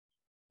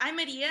I'm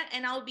Maria,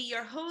 and I'll be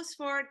your host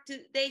for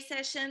today's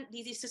session.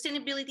 This is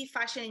Sustainability,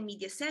 Fashion, and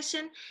Media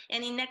session.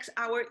 And in next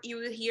hour, you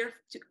will hear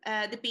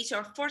the pitch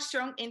of 4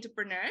 strong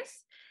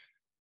entrepreneurs.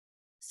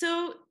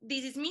 So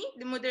this is me,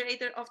 the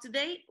moderator of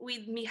today,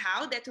 with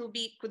Michał, that will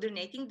be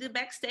coordinating the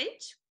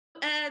backstage.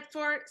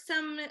 For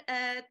some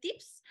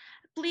tips,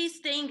 please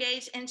stay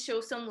engaged and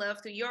show some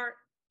love to your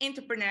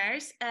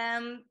entrepreneurs.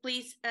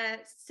 Please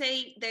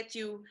say that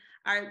you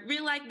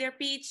really like their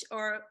pitch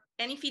or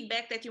any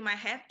feedback that you might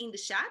have in the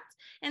chat.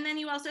 And then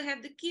you also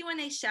have the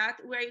Q&A chat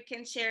where you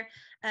can share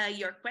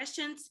your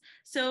questions.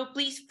 So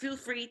please feel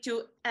free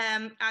to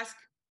ask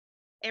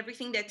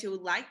everything that you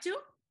would like to.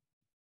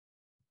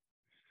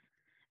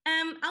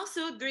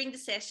 Also, during the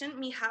session,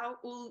 Michał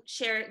will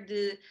share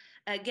the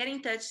Get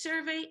in Touch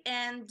survey,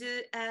 and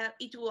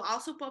it will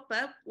also pop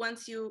up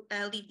once you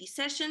leave the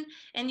session,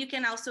 and you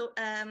can also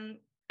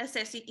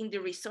assess it in the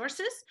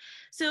resources.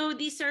 So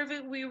this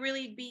survey will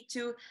really be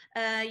to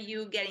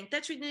you get in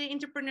touch with the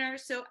entrepreneur.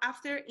 So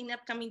after, in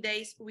upcoming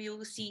days, we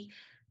will see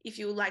if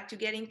you would like to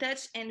get in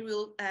touch, and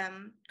we'll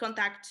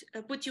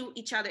put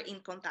each other in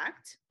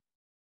contact.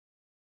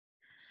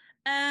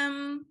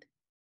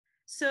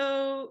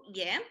 So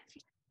yeah.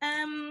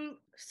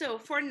 So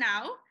for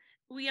now,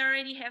 we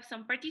already have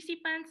some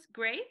participants.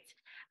 Great.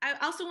 I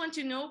also want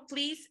to know,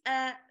 please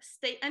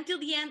stay until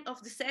the end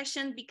of the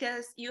session,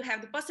 because you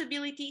have the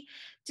possibility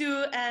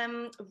to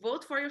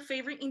vote for your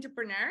favorite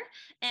entrepreneur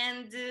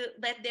and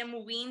let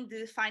them win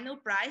the final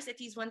prize,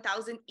 that is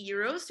 1,000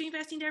 euros to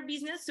invest in their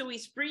business. So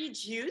it's pretty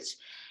huge,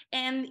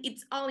 and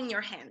it's all in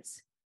your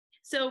hands.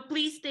 So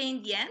please stay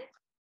in the end.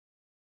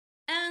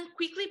 And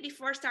quickly,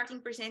 before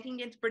starting presenting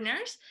the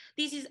entrepreneurs,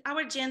 this is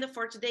our agenda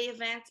for today's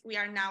event. We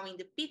are now in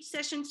the pitch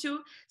session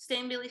 2,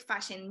 Sustainability,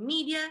 Fashion,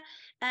 Media.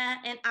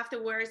 And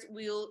afterwards,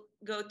 we'll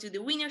go to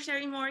the winner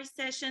ceremony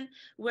session,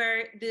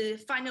 where the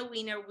final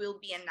winner will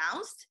be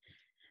announced.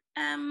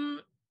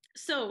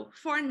 So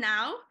for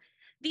now,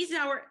 these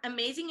are our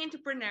amazing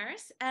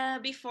entrepreneurs.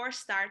 Before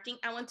starting,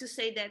 I want to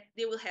say that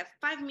they will have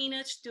 5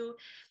 minutes to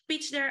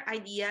pitch their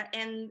idea,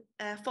 and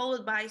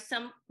followed by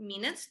some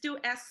minutes to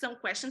ask some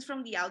questions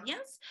from the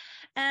audience.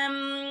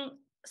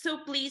 So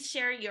please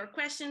share your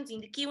questions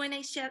in the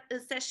Q&A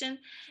session,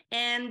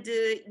 and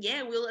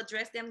yeah, we'll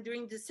address them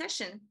during the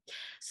session.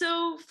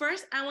 So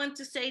first, I want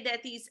to say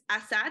that it's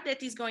Assad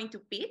that is going to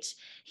pitch.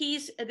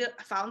 He's the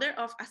founder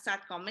of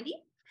Assad Comedy.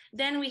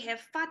 Then we have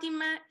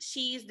Fatima.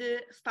 She is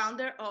the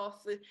founder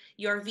of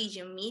Your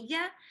Vision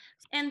Media.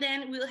 And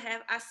then we'll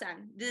have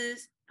Hassan, the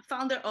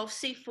founder of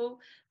Seifo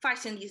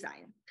Fashion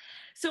Design.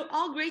 So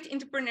all great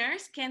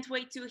entrepreneurs, can't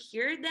wait to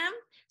hear them.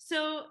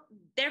 So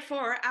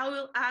therefore, I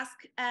will ask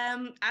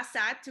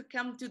Assad to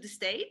come to the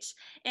stage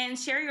and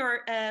share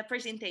your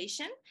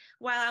presentation,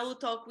 while I will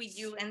talk with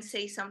you and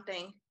say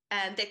something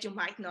that you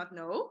might not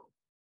know.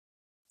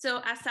 So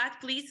Assad,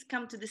 please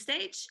come to the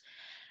stage.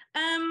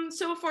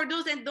 So for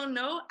those that don't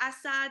know,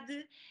 Assad,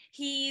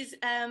 he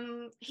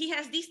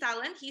has this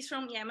talent. He's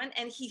from Yemen,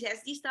 and he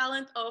has this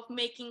talent of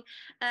making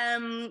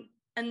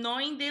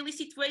annoying daily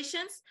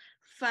situations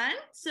fun.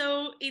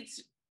 So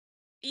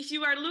if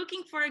you are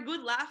looking for a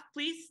good laugh,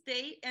 please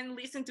stay and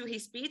listen to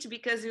his speech,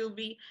 because it will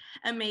be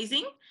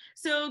amazing.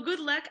 So good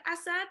luck,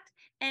 Assad,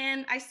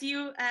 and I see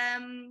you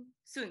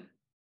soon.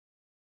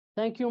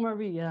 Thank you,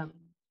 Maria.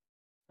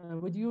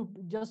 Would you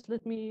just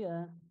let me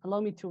allow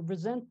me to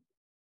present?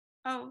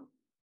 Oh,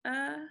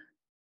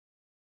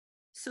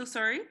 so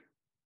sorry.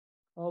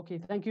 Okay,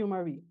 thank you,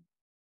 Marie.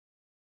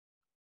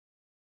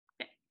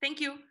 Thank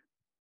you.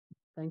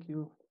 Thank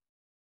you.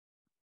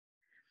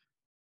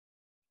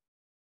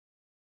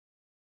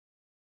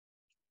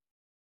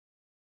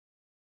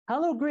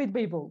 Hello, great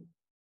people.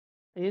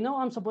 You know,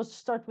 I'm supposed to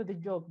start with a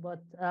joke,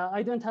 but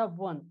I don't have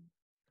one.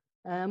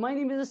 My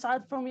name is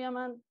Asad from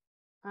Yemen,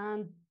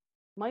 and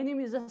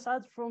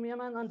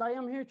I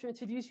am here to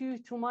introduce you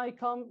to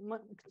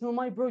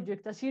my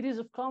project, a series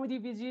of comedy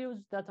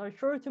videos that are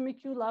sure to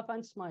make you laugh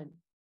and smile.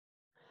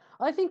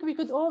 I think we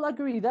could all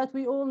agree that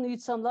we all need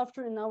some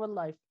laughter in our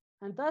life,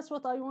 and that's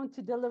what I want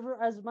to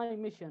deliver as my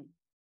mission.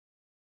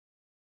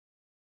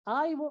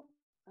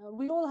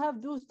 We all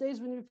have those days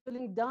when we're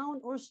feeling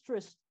down or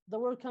stressed. The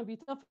world can be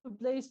a tough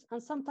place,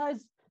 and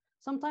sometimes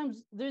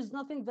there's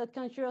nothing that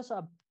can cheer us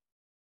up.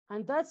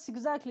 And that's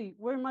exactly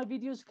where my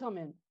videos come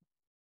in.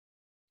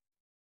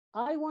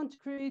 I want to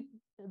create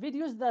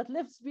videos that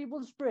lifts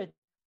people's spirit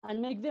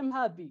and make them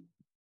happy.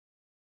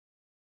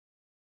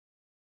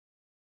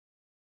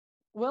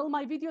 Well,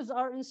 my videos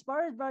are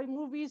inspired by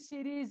movies,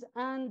 series,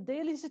 and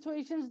daily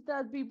situations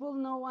that people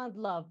know and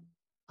love.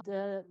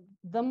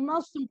 The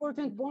most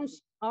important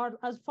points are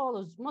as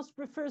follows: must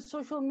prefer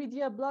social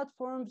media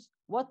platforms,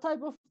 what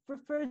type of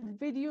preferred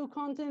video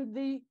content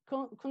they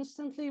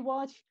constantly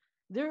watch,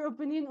 their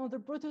opinion on the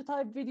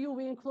prototype video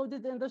we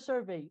included in the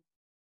survey.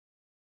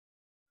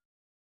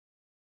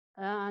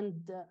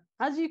 And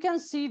as you can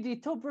see, the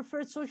top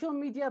preferred social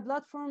media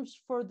platforms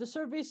for the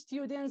survey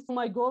students,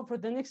 my goal for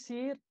the next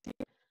year.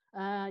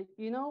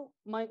 You know,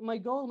 my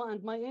goal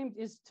and my aim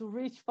is to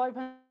reach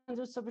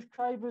 500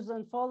 subscribers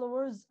and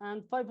followers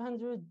and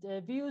 500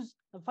 views,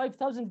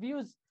 5,000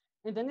 views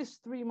in the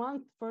next 3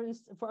 months for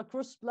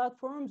across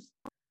platforms,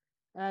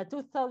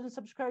 2,000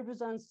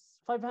 subscribers and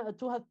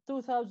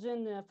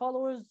 2,000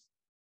 followers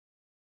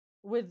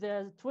with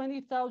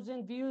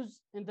 20,000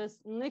 views in the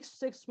next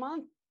 6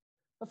 months.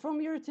 From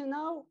here to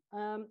now,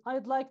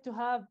 I'd like to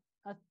have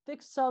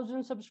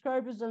 6,000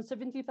 subscribers and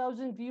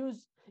 70,000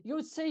 views. You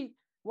would say,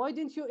 why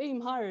didn't you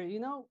aim higher? You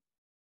know,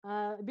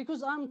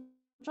 because I'm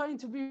trying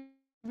to be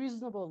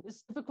reasonable.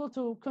 It's difficult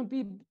to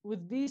compete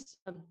with these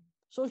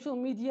social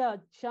media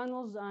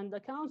channels and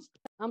accounts.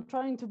 I'm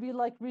trying to be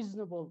like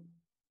reasonable.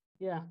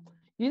 Yeah.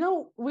 You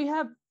know, we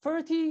have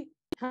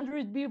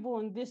 100 people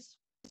in this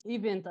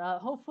event.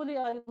 Hopefully,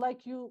 I'd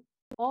like you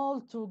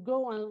all to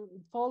go and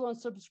follow and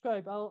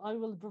subscribe. I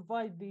will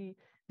provide the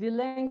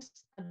links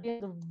at the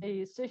end of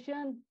the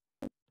session.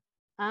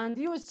 And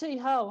you would say,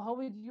 how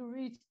would you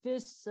reach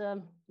this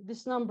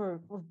number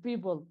of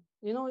people?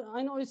 You know,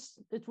 I know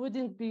it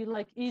wouldn't be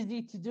like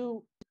easy to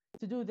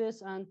do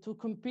this and to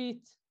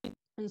compete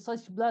in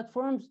such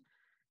platforms.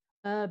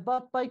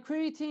 But by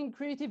creating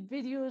creative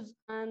videos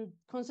and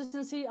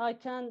consistency, I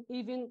can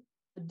even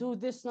do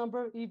this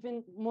number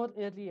even more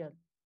earlier.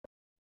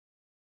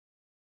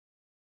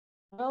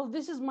 Well,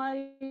 this is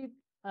my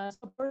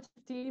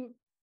supportive team: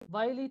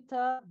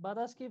 Violeta,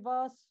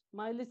 Baraskivas,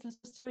 my little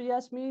sister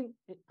Yasmin,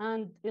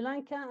 and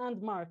Ilanka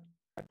and Mark.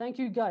 Thank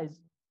you,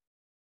 guys.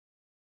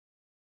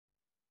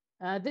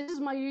 This is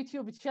my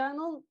YouTube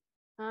channel,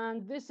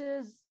 and this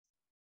is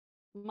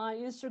my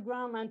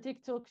Instagram and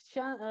TikTok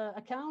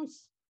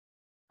accounts.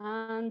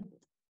 And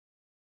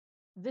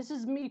this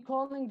is me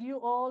calling you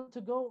all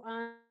to go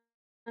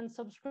and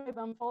subscribe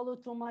and follow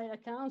to my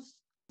accounts.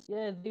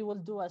 Yeah, they will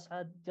do us.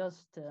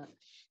 Just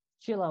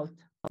chill out.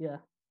 Yeah.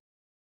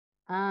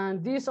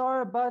 And these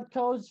are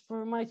barcodes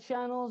for my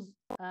channels.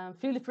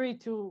 Feel free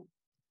to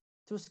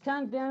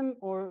scan them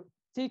or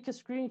take a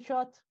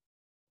screenshot.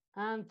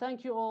 And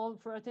thank you all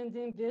for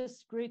attending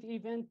this great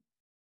event.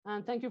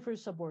 And thank you for your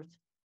support.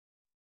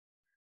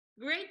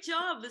 Great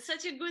job.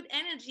 Such a good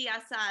energy,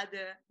 Assad.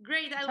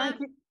 Great. I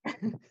love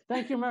it.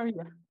 Thank you,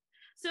 Maria.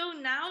 So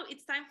now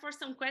it's time for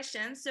some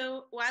questions.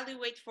 So while we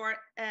wait for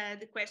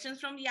the questions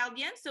from the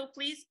audience, so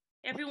please,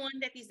 everyone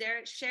that is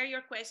there, share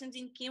your questions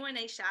in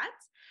Q&A chat.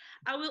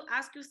 I will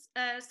ask you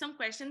some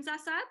questions,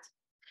 Assad.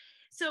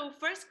 So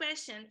first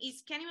question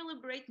is, can you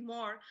elaborate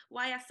more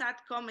why Assad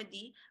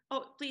comedy?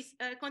 Oh, please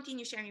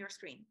continue sharing your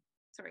screen.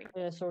 Sorry.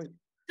 Sorry.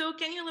 So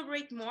can you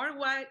elaborate more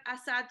why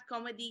Assad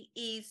comedy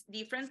is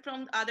different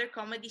from other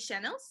comedy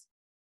channels?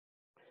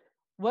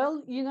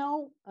 Well, you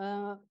know,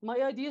 my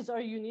ideas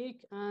are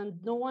unique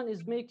and no one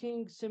is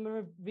making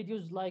similar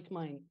videos like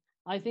mine.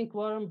 I think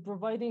what I'm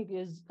providing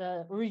is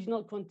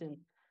original content.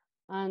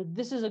 And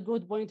this is a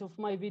good point of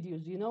my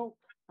videos, you know.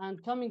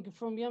 And coming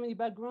from Yemeni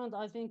background,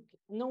 I think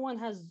no one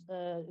has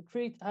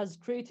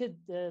created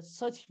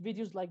such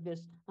videos like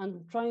this.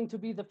 And trying to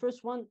be the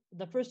first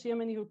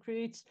Yemeni who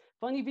creates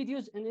funny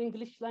videos in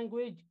English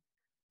language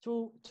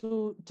to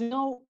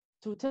know,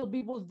 to tell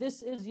people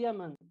this is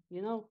Yemen,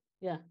 you know.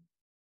 Yeah.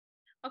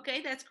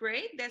 Okay, that's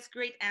great. That's a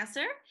great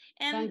answer.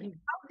 And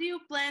how do you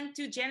plan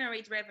to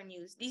generate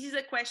revenues? This is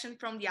a question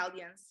from the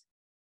audience.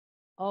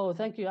 Oh,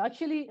 thank you.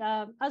 Actually,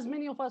 as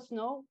many of us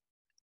know,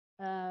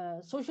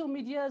 social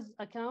media's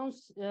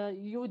accounts,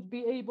 you would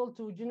be able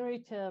to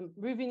generate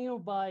revenue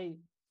by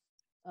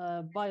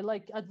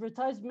like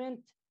advertisement.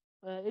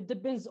 It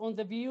depends on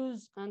the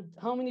views and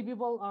how many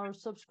people are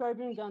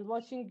subscribing and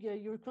watching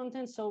your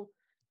content. So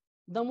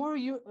the more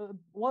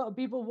what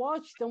people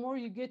watch, the more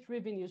you get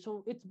revenue.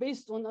 So it's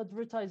based on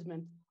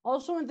advertisement.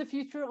 Also in the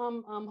future,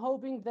 I'm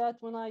hoping that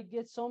when I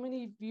get so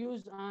many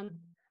views and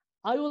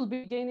I will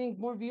be gaining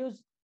more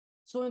views.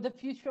 So in the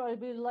future, I'll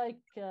be like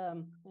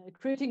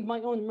creating my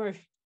own merch,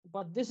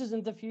 but this is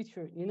in the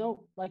future, you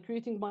know, like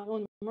creating my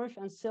own merch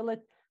and sell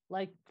it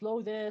like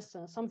clothes,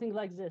 something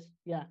like this.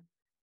 Yeah.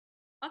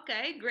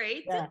 Okay,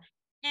 great. Yeah.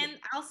 And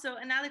also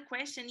another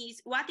question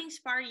is, what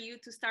inspired you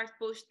to start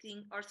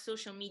posting on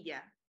social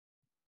media?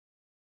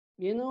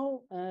 You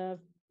know,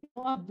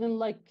 I've been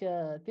like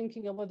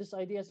thinking about this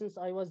idea since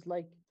I was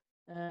like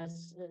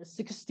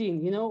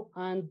 16, you know,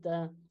 and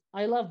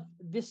I love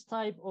this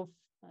type of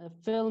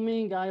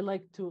filming. I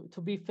like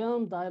to be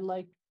filmed. I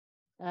like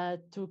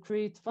to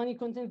create funny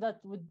content that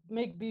would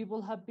make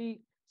people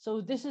happy. So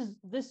this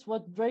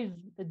what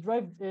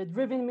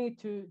driven me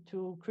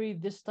to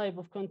create this type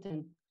of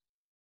content.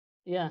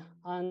 Yeah,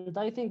 and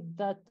I think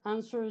that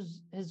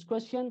answers his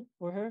question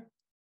or her.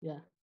 Yeah.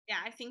 Yeah,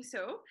 I think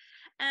so.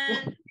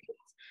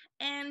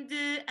 And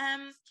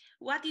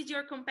what is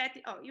your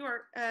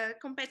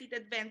competitive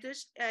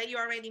advantage? You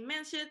already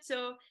mentioned.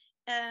 So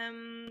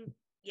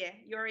yeah,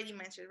 you already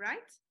mentioned, right?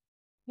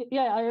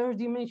 Yeah, I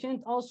already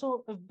mentioned.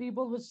 Also, if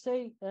people would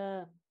say,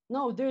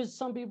 no, there's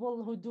some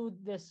people who do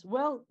this.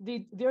 Well,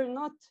 they're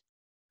not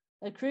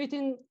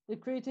creating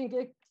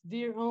it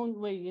their own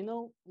way, you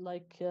know,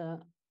 like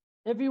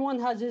everyone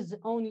has his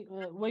own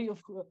way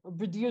of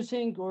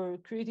producing or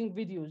creating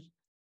videos,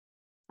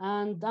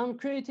 and I'm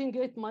creating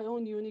it my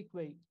own unique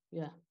way.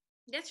 Yeah.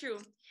 That's true.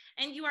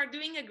 And you are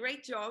doing a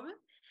great job.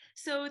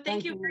 So thank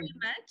Thank you you. very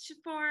much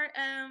for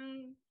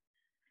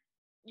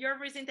your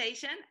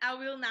presentation. I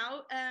will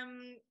now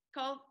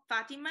call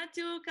Fatima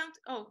to come.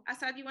 Oh,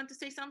 Asad, you want to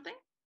say something?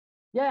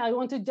 Yeah, I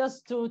wanted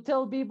just to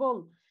tell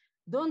people,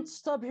 don't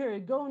stop here.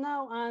 Go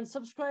now and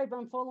subscribe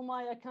and follow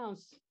my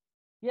accounts.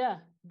 Yeah,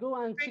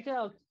 go and Great. check it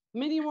out.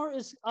 Many more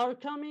are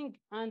coming,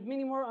 and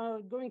many more are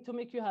going to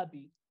make you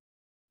happy.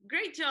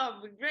 Great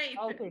job. Great.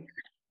 Okay,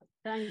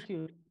 thank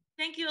you.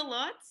 Thank you a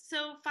lot.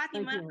 So Thank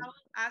Fatima, I you. will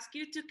ask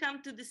you to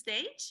come to the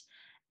stage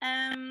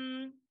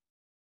um,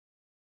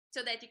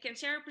 so that you can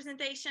share your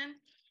presentation.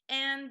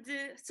 And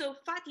so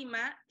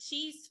Fatima,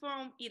 she's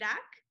from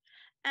Iraq,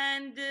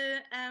 and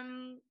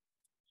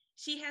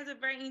she has a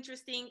very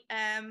interesting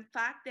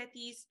fact that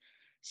is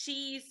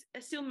she's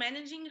still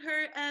managing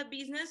her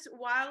business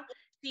while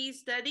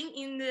she's studying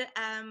in the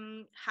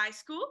high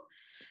school.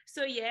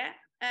 So yeah,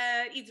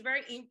 it's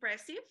very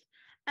impressive.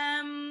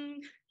 Um,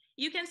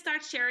 you can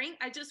start sharing.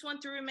 I just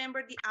want to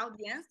remember the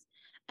audience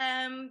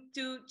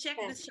to check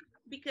the chat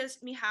because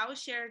Mihao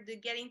shared the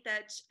Get in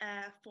Touch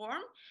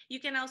form. You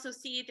can also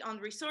see it on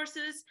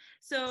resources.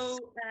 So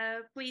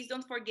please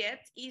don't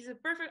forget, it's a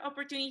perfect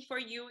opportunity for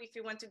you if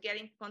you want to get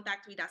in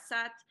contact with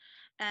Asad.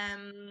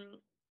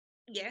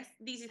 Yes,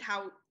 this is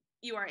how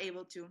you are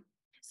able to.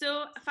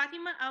 So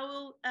Fatima, I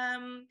will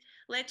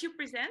let you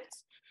present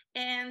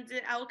and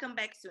I will come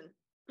back soon.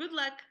 Good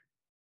luck.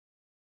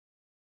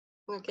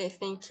 Okay,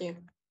 thank you.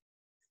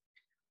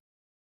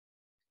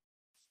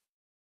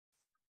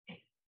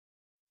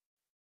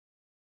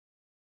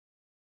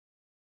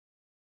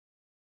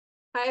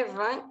 Hi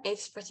everyone,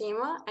 it's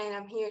Fatima and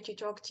I'm here to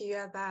talk to you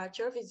about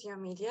Your Video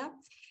Media.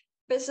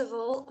 First of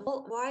all,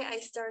 why I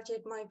started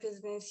my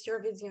business,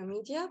 Your Video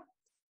Media.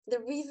 The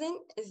reason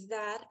is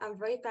that I'm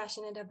very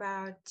passionate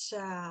about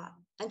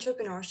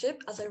entrepreneurship,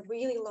 as I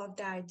really love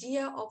the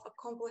idea of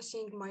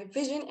accomplishing my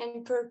vision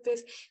and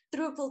purpose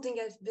through building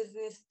a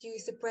business to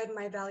spread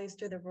my values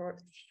to the world.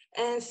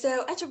 And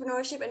so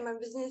entrepreneurship and my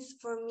business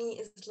for me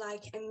is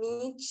like a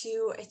means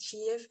to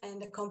achieve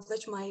and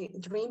accomplish my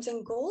dreams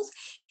and goals.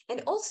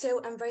 And also,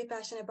 I'm very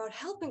passionate about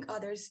helping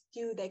others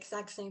do the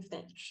exact same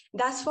thing.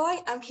 That's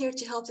why I'm here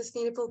to help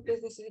sustainable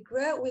businesses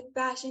grow with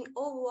passion,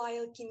 all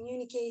while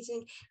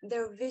communicating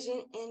their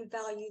vision and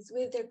values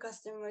with their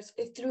customers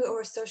through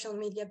our social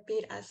media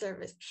paid as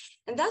service.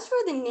 And that's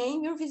where the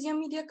name Your Vision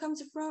Media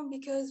comes from,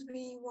 because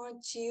we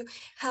want to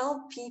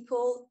help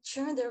people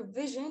turn their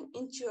vision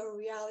into a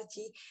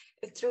reality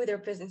through their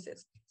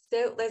businesses.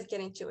 So let's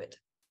get into it.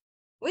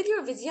 With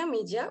Your Video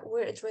Media,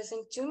 we're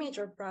addressing two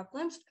major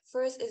problems.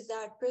 First is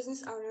that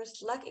business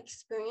owners lack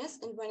experience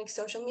in running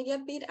social media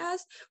paid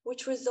ads,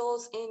 which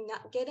results in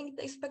not getting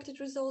the expected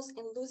results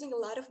and losing a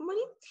lot of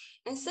money.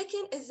 And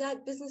second is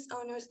that business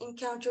owners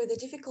encounter the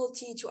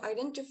difficulty to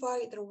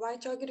identify the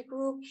right target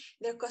group,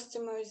 their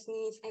customers'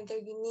 needs, and their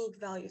unique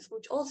values,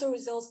 which also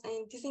results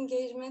in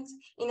disengagements,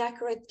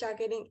 inaccurate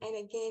targeting, and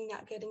again,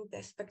 not getting the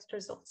expected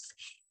results.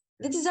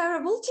 The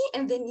desirability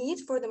and the need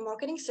for the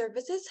marketing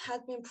services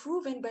has been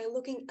proven by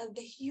looking at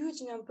the huge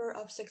number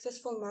of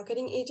successful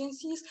marketing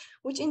agencies,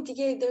 which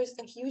indicate there's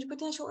a huge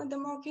potential in the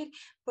market,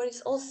 but it's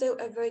also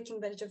a very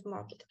competitive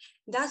market.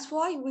 That's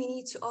why we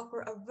need to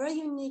offer a very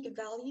unique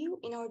value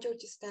in order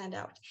to stand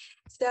out.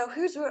 So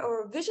here's where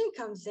our vision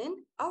comes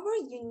in. Our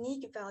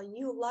unique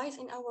value lies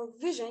in our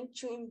vision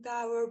to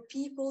empower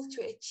people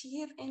to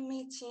achieve and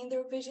maintain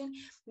their vision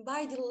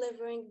by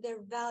delivering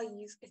their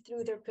values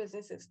through their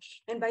businesses.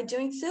 And by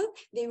doing so,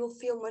 they will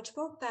feel much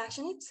more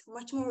passionate,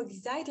 much more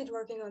excited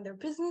working on their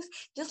business,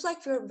 just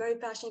like we're very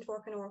passionate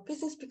working on our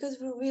business because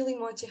we really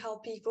want to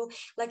help people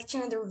like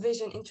turn their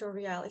vision into a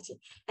reality.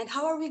 And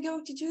how are we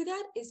going to do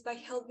that? Is by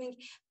helping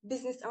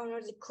business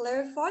owners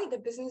clarify the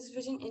business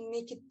vision and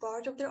make it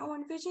part of their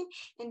own vision,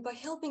 and by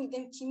helping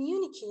them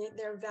communicate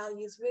their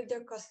values with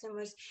their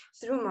customers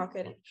through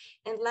marketing.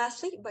 And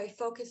lastly, by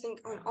focusing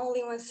on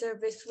only one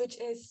service, which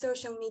is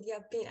social media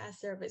paid ad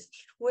service.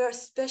 We are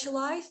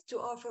specialized to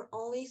offer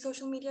only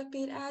social media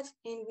paid ads,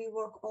 and we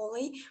work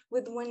only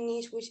with one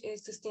niche, which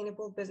is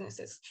sustainable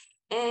businesses.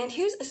 And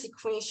here's a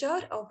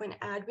screenshot of an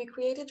ad we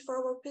created for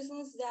our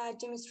business that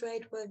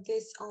demonstrates what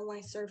this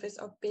online service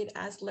of paid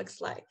ads looks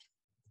like.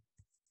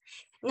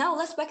 Now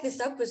let's back this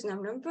up with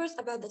some numbers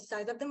about the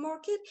size of the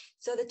market.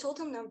 So the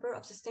total number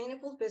of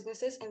sustainable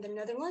businesses in the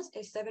Netherlands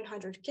is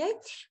 700K,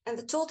 and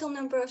the total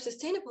number of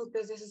sustainable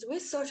businesses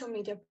with social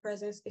media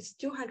presence is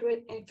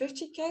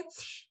 250K,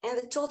 and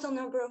the total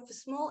number of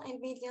small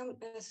and medium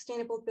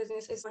sustainable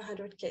business is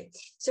 100K.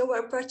 So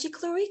we're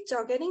particularly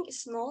targeting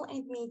small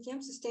and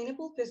medium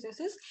sustainable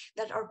businesses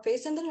that are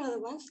based in the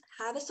Netherlands,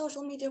 have a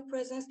social media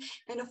presence,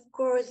 and of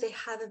course they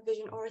have a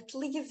vision, or at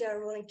least they are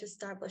willing to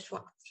establish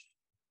one.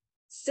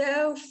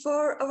 So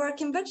for our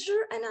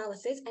competitor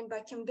analysis, and by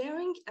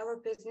comparing our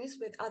business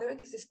with other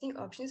existing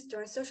options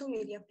during social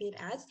media paid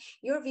ads,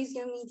 Your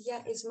Visio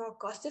Media is more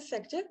cost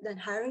effective than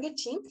hiring a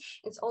team.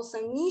 It's also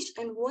niche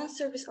and one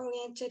service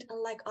oriented,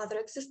 unlike other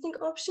existing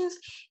options.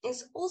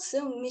 It's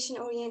also mission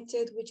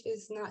oriented, which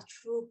is not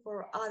true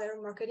for other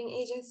marketing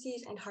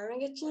agencies and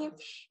hiring a team.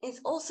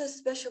 It's also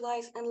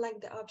specialized, unlike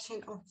the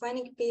option of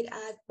running paid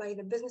ads by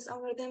the business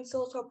owner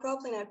themselves, or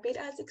probably not paid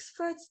ads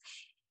experts.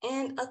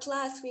 And at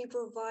last, we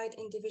provide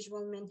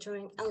individual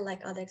mentoring,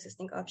 unlike other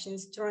existing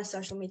options to run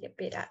social media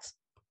paid ads.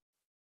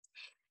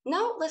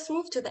 Now let's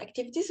move to the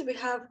activities we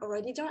have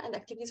already done and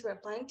activities we're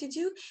planning to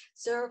do.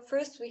 So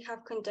first, we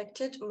have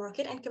conducted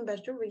market and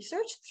competitor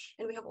research,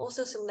 and we have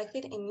also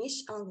selected a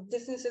niche on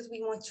businesses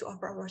we want to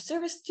offer our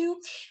service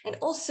to. And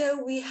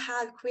also we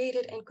have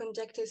created and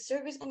conducted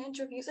surveys and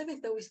interviews,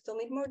 even though we still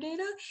need more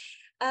data.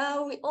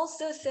 We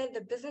also set the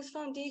business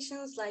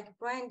foundations like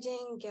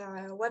branding,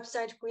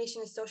 website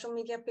creation, social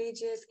media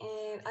pages,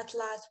 and at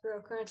last,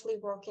 we're currently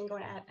working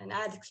on an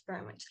ad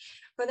experiment.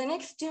 For the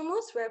next 2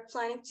 months, we're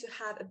planning to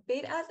have a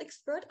paid ads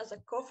expert as a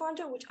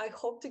co-founder, which I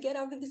hope to get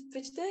out of this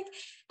pitch deck.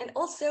 And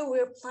also,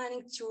 we're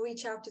planning to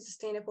reach out to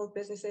sustainable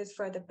businesses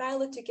for the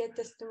pilot to get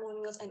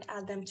testimonials and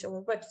add them to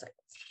our website.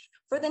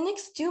 For the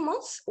next 2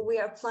 months, we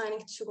are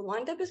planning to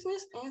launch the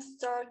business and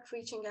start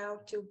reaching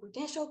out to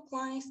potential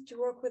clients to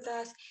work with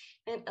us,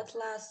 and at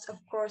last, of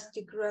course,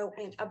 to grow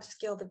and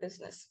upscale the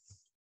business.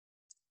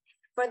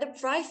 For the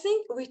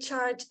pricing, we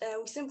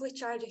simply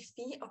charge a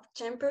fee of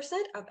 10%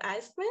 of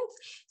ad spend.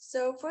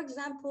 So for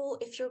example,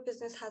 if your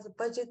business has a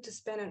budget to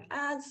spend on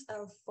ads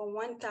for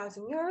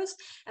 1,000 euros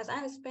as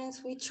ad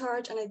expense, we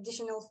charge an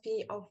additional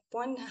fee of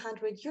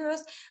 100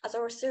 euros as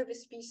our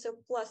service fee, so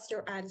plus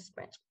your ad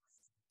spend.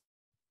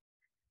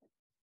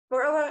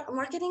 For our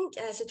marketing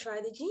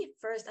strategy,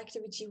 first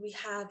activity we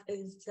have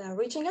is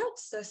reaching out.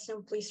 So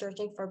simply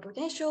searching for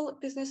potential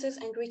businesses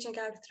and reaching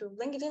out through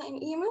LinkedIn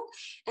and email.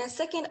 And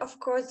second, of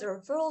course, the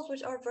referrals,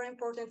 which are very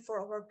important for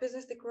our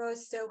business to grow.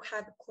 So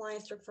have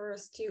clients refer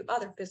us to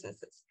other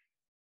businesses.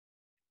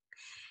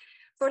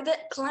 For the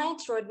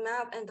client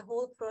roadmap and the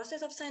whole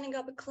process of signing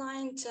up a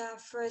client,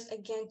 first,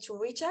 again, to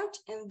reach out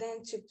and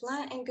then to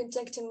plan and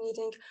conduct a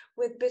meeting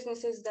with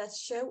businesses that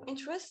show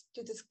interest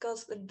to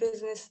discuss the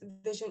business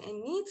vision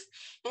and needs.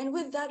 And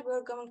with that,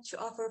 we're going to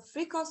offer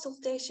free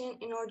consultation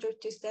in order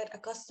to set a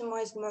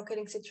customized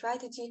marketing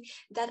strategy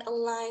that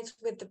aligns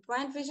with the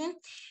brand vision.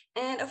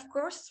 And of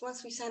course,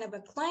 once we sign up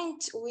a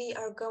client, we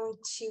are going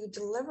to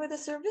deliver the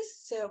service,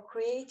 so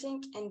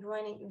creating and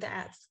running the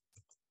ads.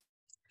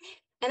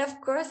 And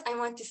of course, I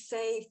want to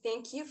say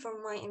thank you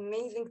for my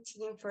amazing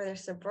team for their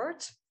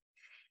support.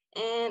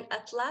 And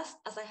at last,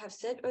 as I have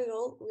said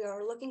earlier, we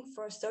are looking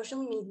for social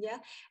media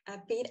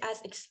paid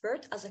ads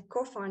expert as a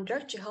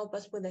co-founder to help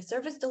us with the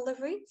service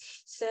delivery.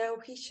 So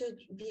he should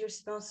be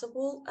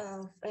responsible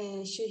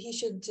he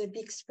should be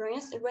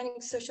experienced in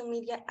running social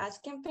media ads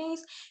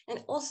campaigns,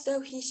 and also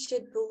he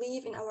should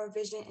believe in our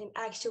vision and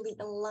actually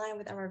align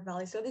with our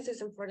values. So this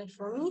is important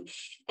for me.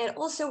 And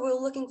also we're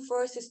looking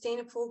for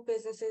sustainable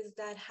businesses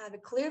that have a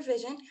clear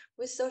vision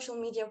with social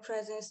media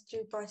presence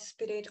to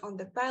participate on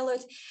the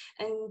pilot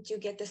and to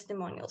get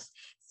testimonials.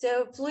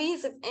 So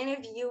please, if any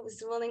of you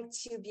is willing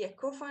to be a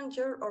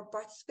co-founder or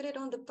participate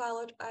on the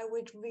pilot, I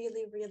would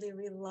really, really,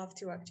 really love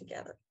to work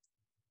together.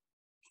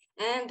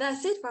 And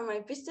that's it for my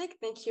pitch deck.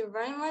 Thank you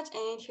very much.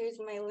 And here's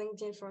my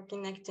LinkedIn for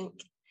connecting.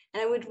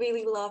 And I would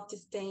really love to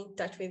stay in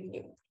touch with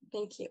you.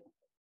 Thank you.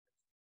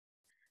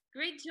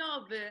 Great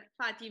job,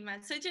 Fatima.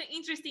 Such an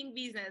interesting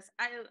business.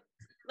 I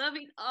love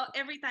it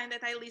every time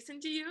that I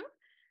listen to you.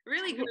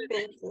 Really good.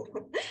 Thank you.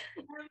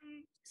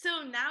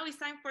 So now it's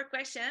time for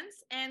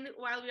questions. And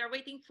while we are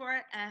waiting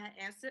for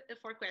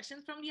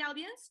questions from the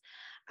audience,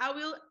 I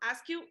will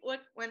ask you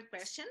one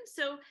question.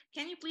 So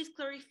can you please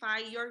clarify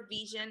your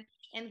vision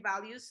and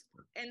values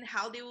and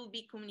how they will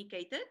be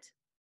communicated?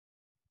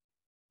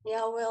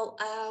 Yeah, well,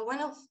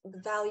 one of the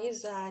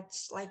values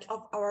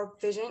of our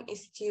vision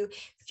is to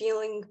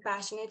feeling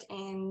passionate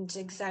and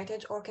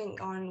excited working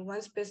on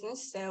one's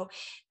business. So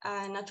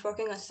not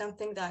working on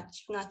something that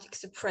not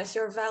express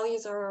your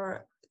values,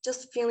 or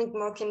just feeling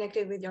more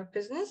connected with your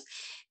business.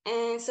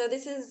 And so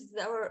this is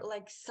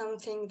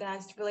something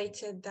that's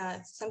related,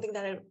 that's something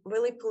that I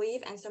really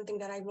believe and something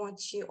that I want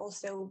to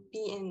also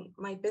be in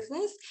my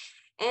business.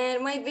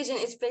 And my vision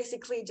is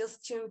basically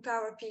just to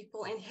empower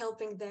people and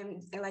helping them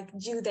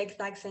do the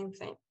exact same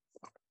thing.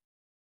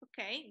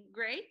 Okay,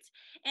 great.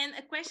 And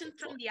a question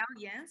from the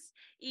audience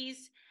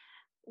is,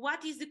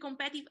 what is the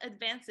competitive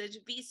advantage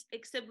with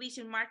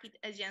established market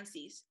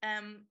agencies?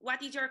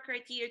 What is your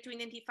criteria to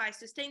identify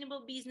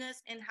sustainable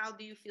business and how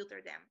do you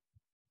filter them?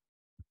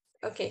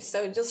 Okay,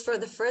 so just for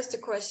the first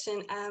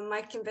question,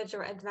 my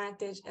competitor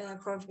advantage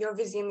for Your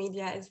Visio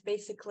Media is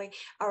basically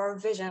our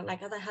vision.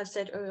 Like as I have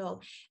said earlier,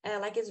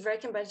 it's a very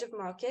competitive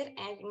market,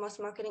 and most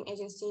marketing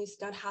agencies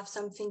don't have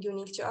something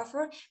unique to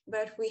offer,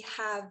 but we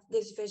have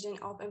this vision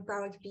of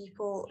empowering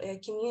people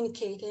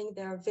communicating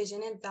their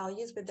vision and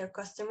values with their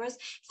customers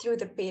through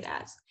the paid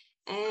ads.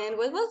 And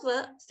what was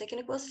the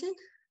second question?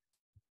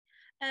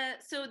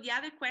 So the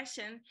other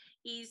question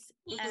is,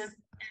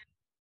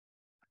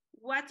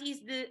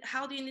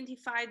 how do you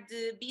identify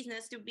the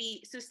business to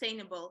be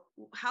sustainable?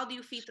 How do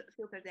you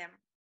filter them?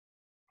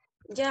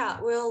 Yeah,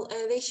 well,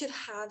 they should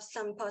have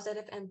some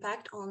positive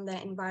impact on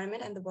the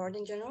environment and the world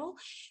in general.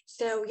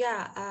 So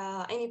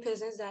yeah, any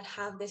business that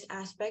have this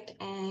aspect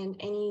and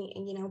any,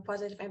 you know,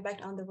 positive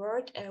impact on the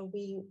world,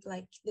 we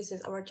like, this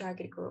is our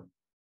target group.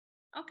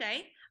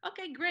 Okay,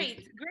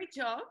 great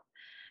job.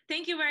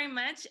 Thank you very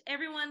much.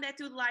 Everyone that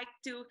would like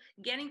to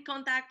get in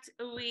contact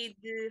with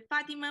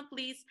Fatima,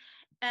 please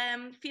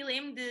fill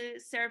in the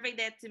survey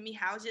that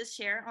Michal just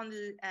shared on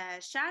the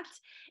chat.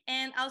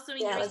 And also,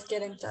 yeah, let's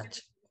get in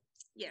touch.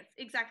 Yes,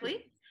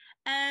 exactly.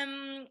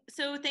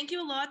 So thank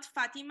you a lot,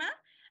 Fatima.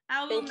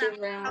 Thank you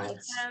very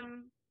much.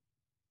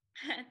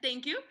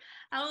 Thank you.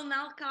 I will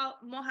now call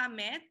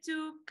Mohamed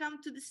to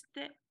come to the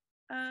stage.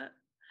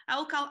 I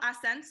will call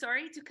Hassan,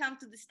 sorry, to come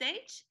to the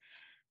stage.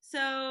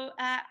 So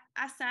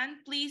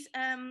Hassan, please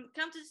come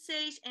to the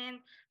stage and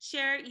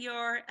share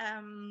your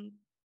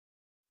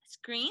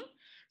screen.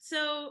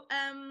 So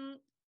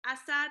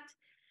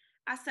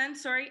Hassan,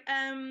 sorry,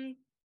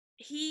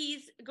 he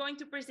is going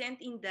to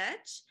present in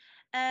Dutch,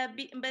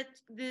 but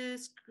the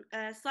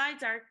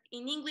slides are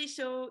in English,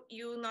 so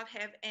you will not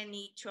have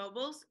any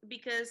troubles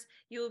because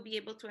you will be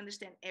able to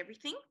understand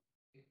everything.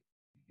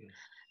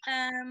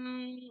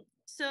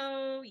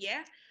 So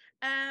yeah,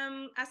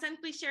 Hassan,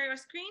 please share your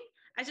screen.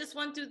 I just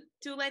want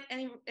to let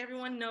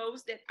everyone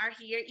knows that are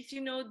here. If you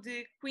know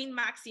the Queen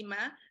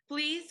Maxima,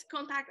 please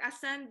contact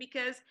Hassan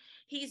because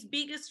his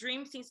biggest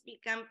dream since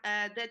become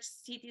a Dutch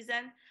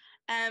citizen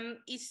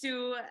is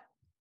to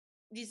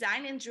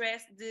design and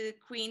dress the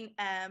Queen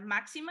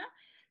Maxima.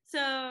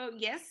 So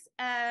yes,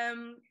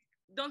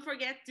 don't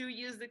forget to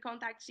use the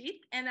contact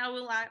sheet, and I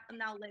will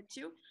now let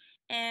you.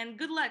 And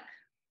good luck.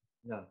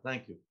 Yeah,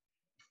 thank you.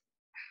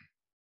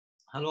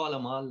 Hallo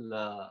allemaal.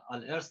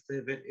 Allereerst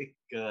wil ik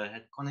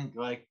het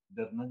Koninkrijk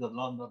der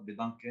Nederlanden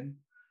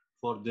bedanken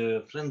voor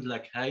de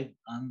vriendelijkheid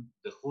en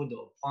de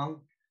goede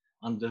opvang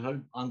en de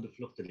hulp aan de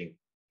vluchteling.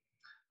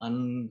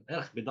 En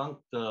erg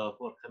bedankt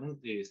voor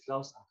gemeente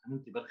Sluis en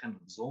gemeente Bergen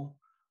op Zoom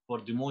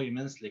voor de mooie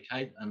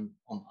menselijkheid en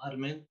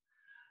omarming.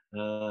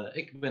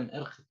 Ik ben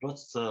erg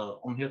trots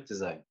om hier te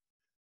zijn.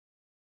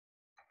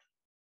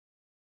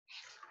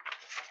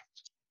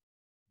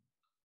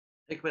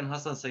 Ik ben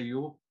Hassan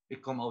Sayoub.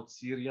 Ik kom uit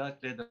Syrië,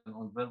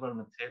 kledingontwerper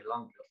met heel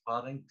lang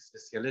ervaring,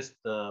 specialist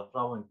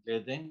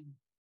vrouwenkleding.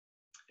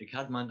 Ik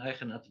had mijn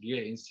eigen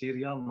atelier in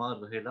Syrië,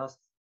 maar helaas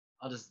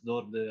alles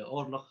door de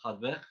oorlog gaat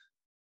weg.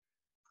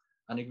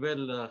 En ik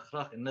wil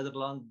graag in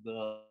Nederland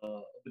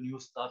opnieuw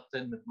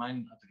starten met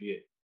mijn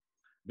atelier.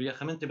 Bij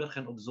gemeente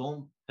Bergen op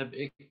Zoom heb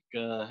ik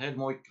heel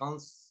mooie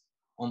kans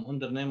om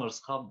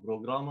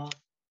ondernemerschapsprogramma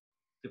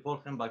te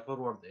volgen bij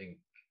Forward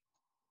Inc.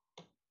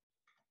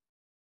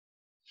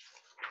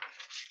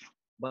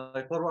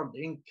 Bij Forward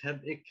Inc.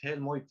 heb ik een heel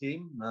mooi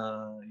team.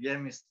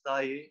 Yemi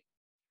Stai,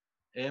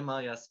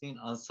 Emma, Yasmin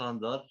en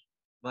Sander.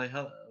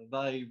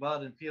 Wij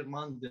waren 4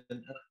 maanden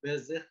erg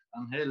bezig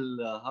en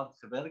heel hard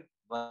gewerkt.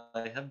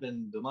 Wij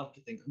hebben de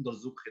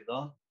marketingonderzoek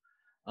gedaan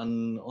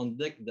en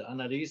ontdekt de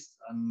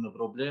analyse en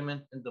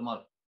problemen in de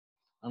markt.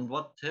 En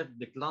wat heeft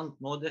de klant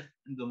nodig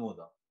in de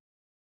mode?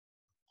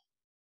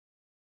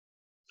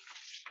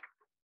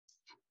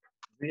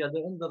 Via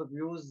de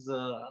interviews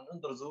en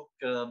onderzoek,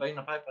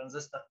 bijna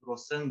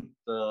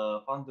 65%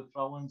 van de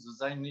vrouwen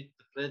zijn niet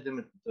tevreden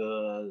met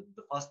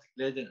de vaste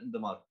kleding in de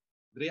markt.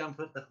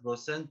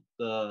 43%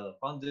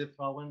 van de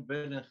vrouwen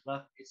willen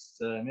graag iets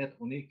meer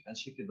uniek en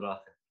chic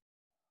dragen.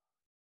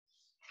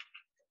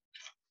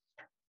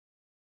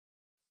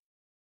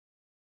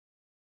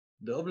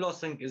 De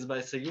oplossing is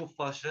bij Sayoub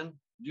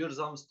Fashion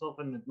duurzaam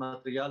stoffen met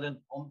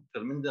materialen om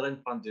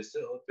verminderen van de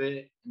CO2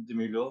 in de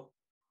milieu.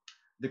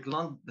 De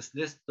klant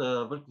beslist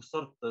welke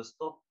soort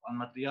stof en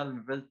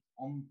materialen wil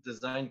om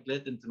zijn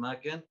kleding te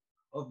maken,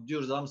 of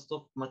duurzaam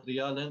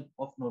stofmaterialen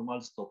of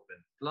normale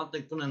stoffen.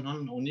 Klanten kunnen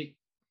hun uniek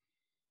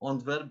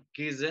ontwerp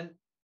kiezen,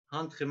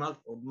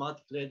 handgemaakt op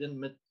maat kleding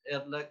met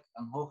eerlijk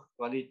en hoge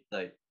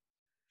kwaliteit.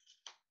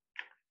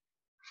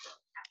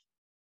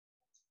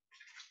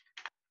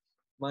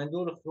 Mijn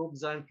doelgroep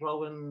zijn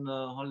vrouwen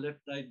hun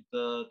leeftijd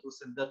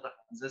tussen 30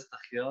 en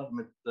 60 jaar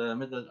met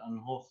middel- en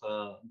hoog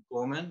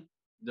inkomen.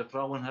 De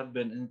vrouwen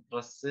hebben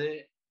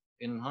interesse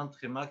in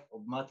handgemaakt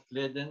op maat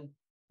kleding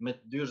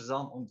met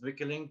duurzaam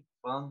ontwikkeling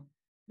van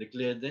de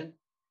kleding.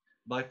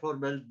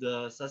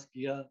 Bijvoorbeeld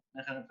Saskia,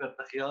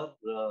 49 jaar,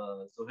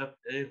 ze heeft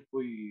een heel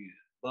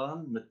goede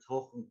baan met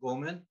hoog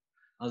inkomen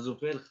en ze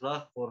wil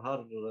graag voor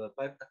haar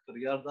 50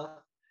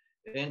 verjaardag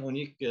een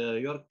uniek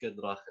jurk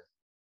dragen.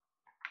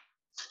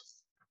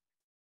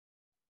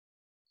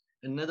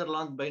 In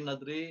Nederland bijna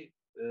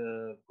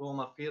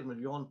 3,4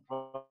 miljoen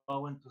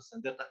vrouwen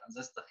tussen 30 en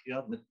 60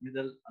 jaar met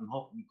middel- en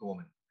hoog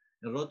inkomen.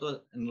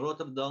 In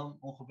Rotterdam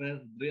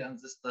ongeveer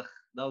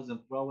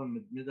 63.000 vrouwen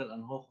met middel-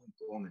 en hoog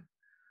inkomen.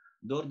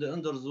 Door de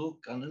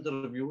onderzoek en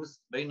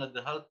interviews bijna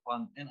de helft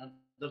van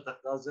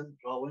 31.000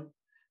 vrouwen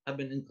have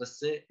been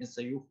interested in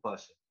Sayouf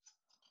fashion.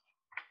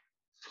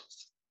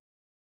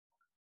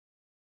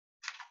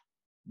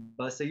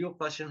 Bij Sayouf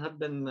fashion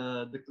hebben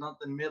de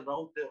klanten meer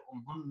ruimte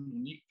om hun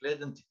uniek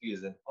kleding te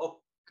kiezen.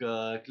 Ook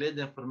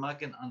kleding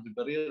vermaken en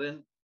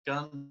repareren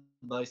kan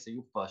bij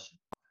Sayouf fashion.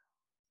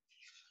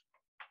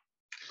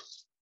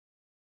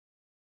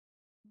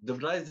 De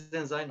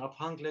prijzen zijn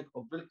afhankelijk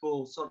op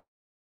welke soort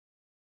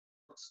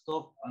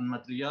stof en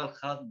materiaal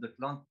gaat de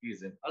klant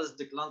kiezen. Als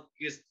de klant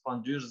kiest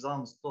van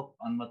duurzaam stof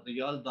en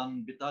materiaal,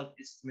 dan betaalt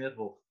iets meer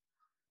hoog.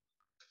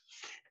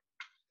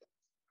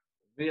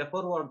 Via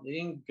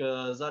forwarding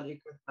zal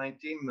ik met mijn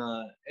team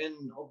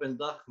een open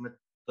dag met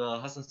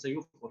Hassan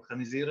Sayouf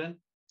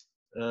organiseren.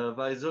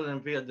 Wij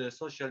zullen via de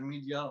social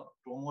media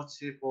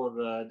promotie voor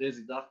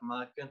deze dag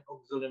maken.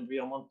 Ook zullen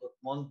via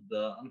mond-tot-mond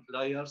en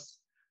flyers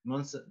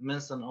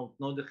mensen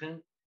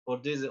uitnodigen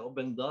voor deze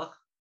open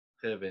dag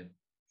geven.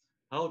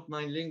 Houd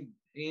mijn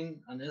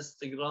LinkedIn en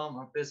Instagram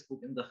en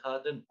Facebook in de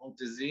gaten om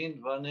te zien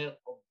wanneer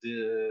op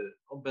de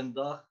open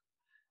dag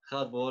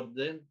gaat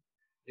worden.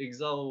 Ik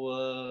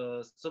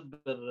zou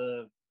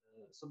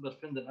super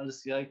vinden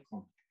als jij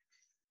komt.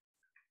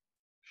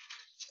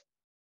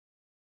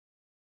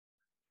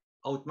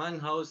 Uit mijn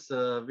huis,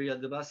 via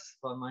de basis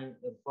van mijn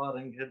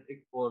ervaring, heb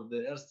ik voor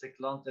de eerste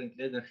klanten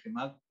kleding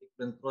gemaakt. Ik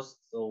ben trots,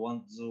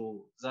 want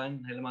ze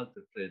zijn helemaal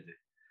tevreden.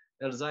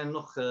 Er zijn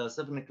nog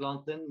 7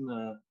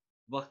 klanten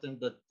wachten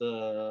dat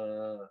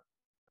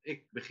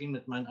ik begin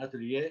met mijn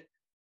atelier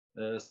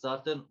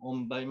starten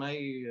om bij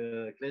mij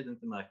kleding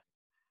te maken.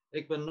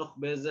 Ik ben nog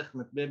bezig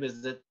met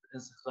BBZ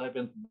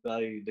inschrijven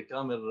bij de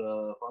Kamer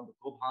van de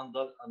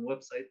Koophandel en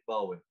website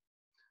bouwen.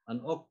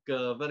 En ook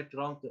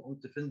werkruimte om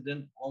te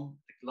vinden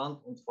om de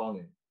klant te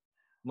ontvangen.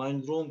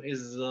 Mijn droom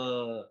is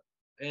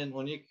een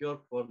uniek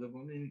jurk voor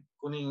de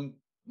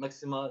koningin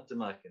Maxima te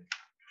maken.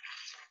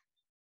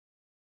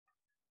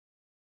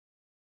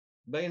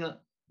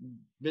 Binnen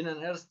het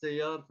eerste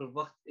jaar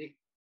verwacht ik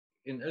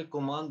in elke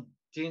maand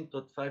 10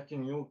 tot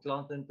 15 nieuwe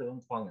klanten te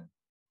ontvangen.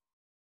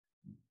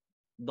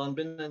 Dan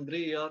binnen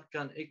 3 jaar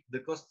kan ik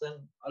de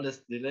kosten,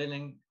 alles de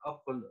lening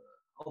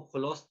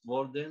opgelost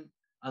worden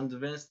en de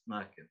winst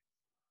maken.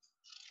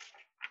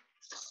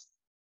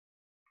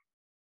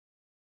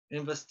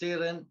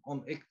 Investeren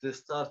om ik te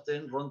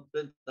starten rond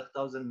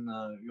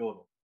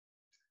 €20.000.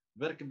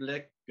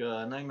 Werkplek,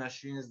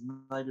 naaimachines,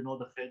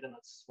 naaibenodigdheden,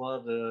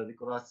 accessoires,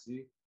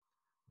 decoratie.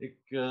 Ik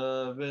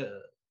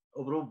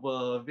oproep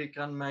wie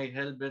kan mij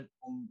helpen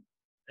om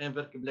een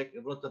werkplek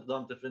in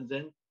Rotterdam te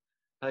vinden.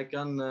 Hij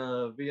kan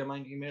via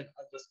mijn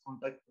e-mailadres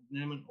contact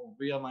opnemen of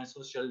via mijn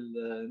social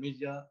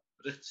media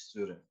bericht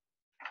sturen.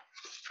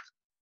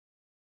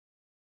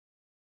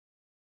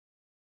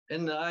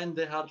 In het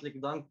einde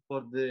hartelijk dank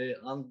voor de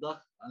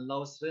aandacht en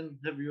luisteren.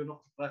 Heb je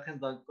nog vragen,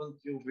 dan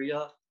kunt u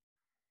via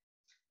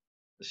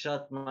de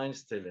chat mij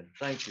stellen.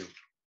 Thank you.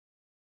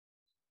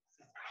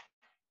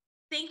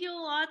 Thank you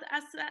a lot,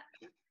 Asa.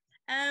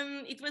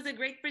 It was a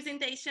great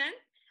presentation.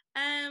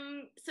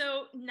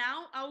 So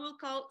now I will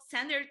call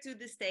Sander to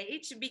the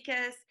stage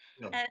because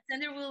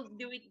Sander will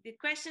do the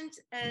questions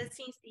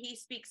since he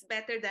speaks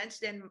better Dutch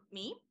than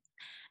me.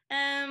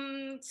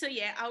 So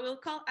yeah, I will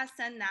call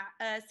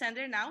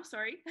Sander now,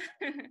 sorry.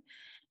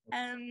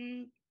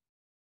 And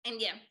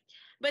yeah,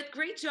 but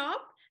great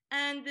job.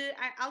 And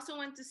I also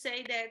want to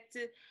say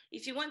that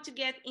if you want to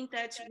get in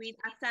touch with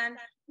Hassan,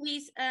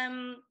 please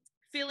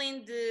fill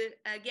in the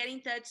get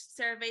in touch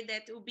survey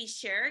that will be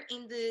shared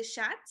in the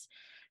chat.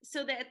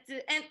 So that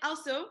and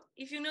also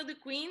if you know the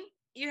Queen,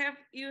 you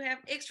have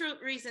extra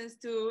reasons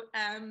to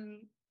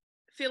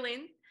fill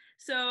in.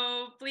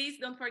 So please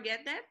don't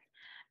forget that.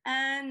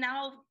 And now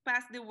I'll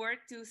pass the word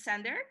to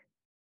Sander.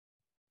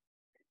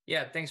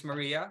 Yeah, thanks,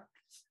 Maria.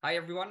 Hi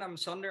everyone, I'm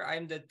Sander. I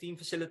am the team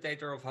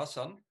facilitator of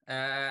Hassan.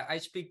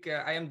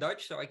 I am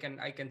Dutch, so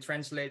I can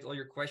translate all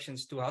your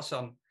questions to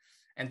Hassan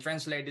and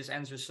translate his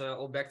answers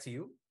all back to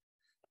you.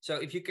 So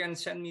if you can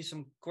send me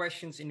some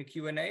questions in the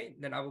Q&A,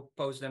 then I will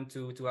post them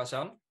to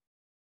Hassan.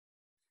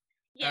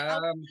 Yeah,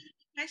 I'll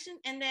the question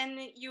and then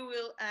you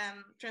will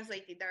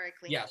translate it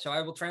directly. Yeah, so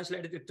I will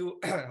translate it to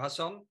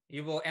Hassan.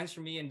 He will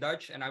answer me in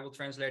Dutch and I will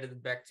translate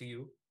it back to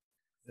you.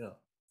 Yeah.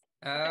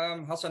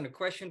 Hassan, a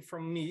question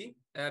from me,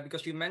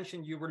 because you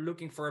mentioned you were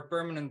looking for a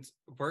permanent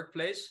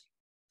workplace.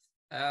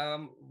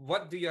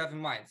 What do you have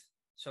in mind?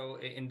 So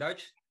in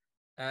Dutch,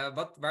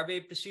 waar ben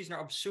je precies naar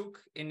op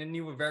zoek in een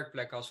nieuwe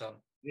werkplek,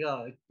 Hassan?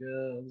 Ja, ik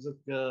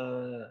zoek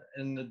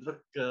in een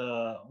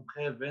drukke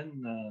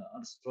omgeving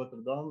als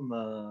Rotterdam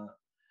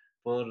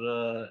voor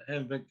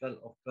een winkel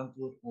of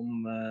kantoor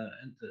om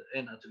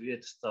een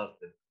atelier te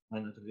starten.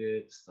 Mijn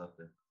atelier te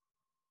starten.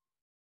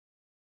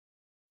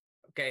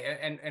 Oké,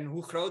 en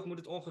hoe groot moet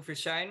het ongeveer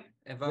zijn?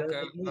 En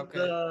welke...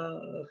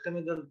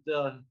 Gemiddeld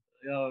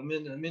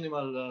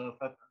minimaal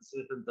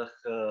 75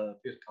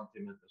 vierkante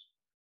meter.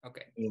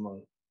 Okay.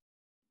 Minimaal.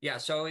 Yeah,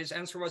 so his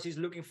answer was he's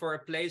looking for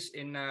a place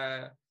in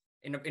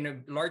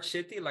a large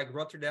city like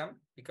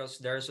Rotterdam,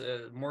 because there's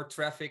more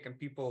traffic and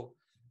people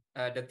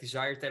that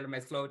desire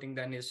tailor-made clothing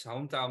than his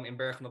hometown in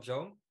Bergen op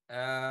Zoom.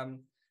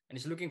 and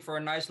he's looking for a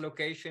nice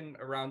location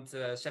around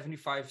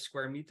 75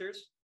 square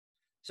meters.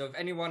 So if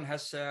anyone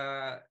has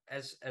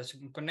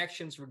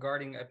connections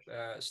regarding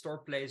a store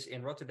place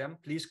in Rotterdam,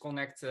 please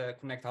connect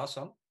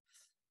Hassan.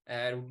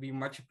 It would be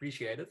much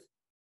appreciated.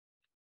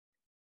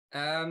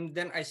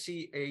 Then I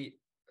see a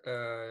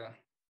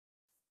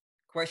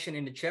question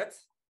in the chat.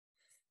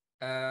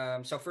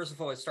 So first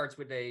of all, it starts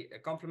with a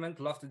compliment.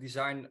 Love the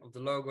design of the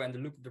logo and the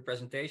look of the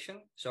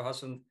presentation. So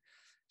Hassan,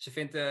 ze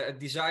vindt het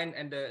design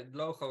en de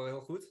logo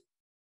heel goed.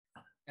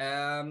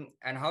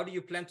 And how do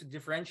you plan to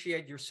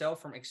differentiate yourself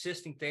from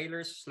existing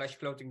tailors /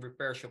 clothing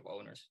repair shop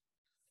owners?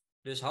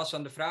 Dus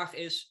Hassan, de vraag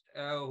is,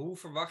 hoe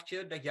verwacht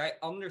je dat jij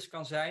anders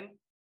kan zijn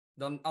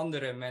dan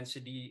andere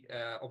mensen die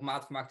op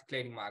maat gemaakte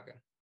kleding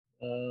maken?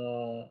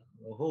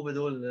 Hoe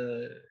bedoel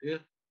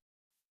je?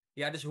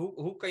 Ja, dus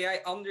hoe kan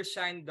jij anders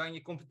zijn dan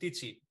je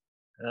competitie?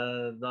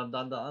 Dan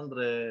de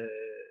andere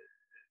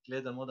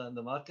kledingmode in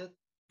de markt?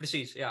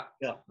 Precies, ja.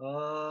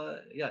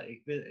 Ja,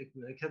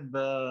 ik heb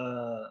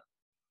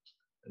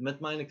met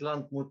mijn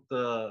klant moet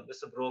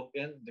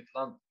besproken. De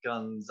klant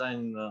kan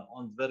zijn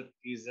ontwerp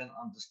kiezen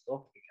aan de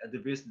stof.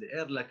 De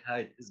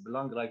eerlijkheid is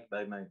belangrijk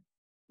bij mij.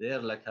 De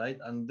eerlijkheid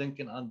en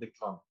denken aan de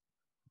klant.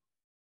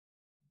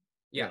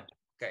 Yeah.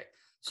 Okay.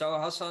 So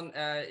Hassan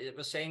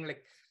was saying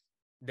like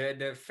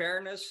the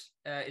fairness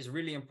is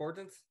really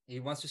important.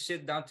 He wants to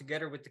sit down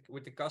together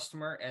with the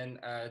customer and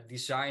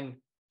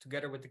design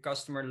together with the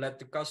customer. Let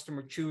the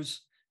customer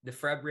choose the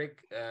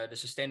fabric, the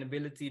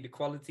sustainability, the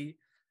quality.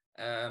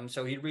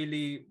 So he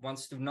really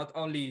wants to not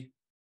only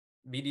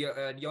be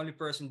the only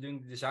person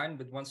doing the design,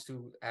 but wants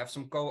to have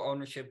some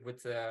co-ownership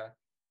with the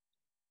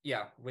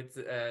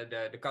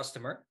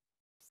customer.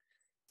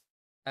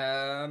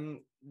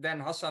 Then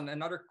Hassan,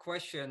 another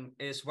question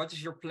is, what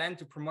is your plan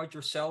to promote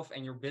yourself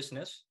and your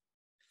business?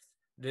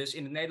 Dus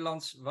in het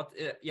Nederlands,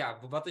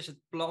 wat is het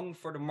plan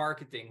voor de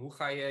marketing? Hoe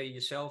ga je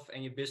jezelf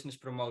en je business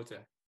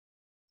promoten?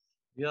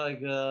 Ja,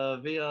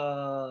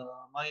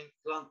 via mijn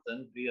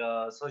klanten,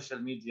 via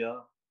social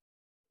media.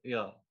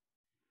 Ja,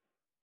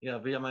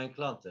 via mijn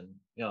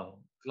klanten. Ja,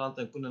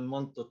 klanten kunnen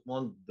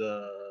mond-tot-mond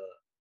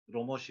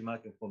promotie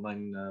maken voor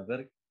mijn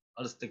werk.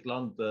 Als de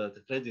klant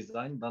tevreden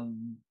zijn,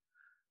 dan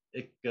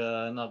ik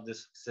naar de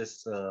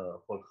succes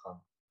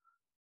volgaan.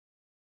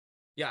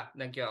 Ja,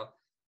 dankjewel.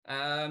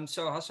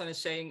 So Hassan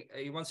is saying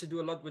he wants to do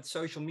a lot with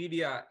social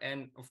media,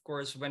 and of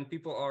course, when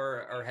people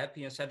are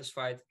happy and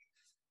satisfied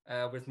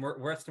with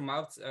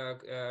word-of-mouth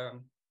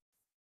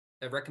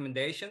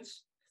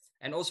recommendations.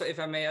 And also, if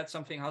I may add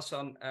something,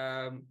 Hassan,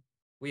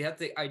 we had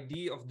the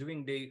idea of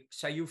doing the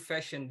Sayou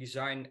Fashion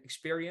Design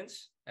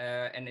Experience,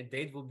 and a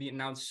date will be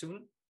announced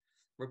soon,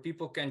 where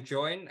people can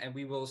join, and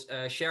we will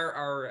share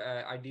our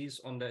ideas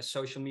on the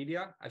social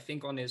media, I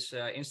think on his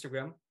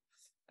Instagram.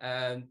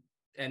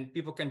 And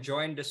people can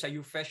join the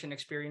Sayou Fashion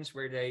Experience,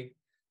 where they,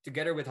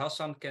 together with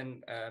Hassan,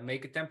 can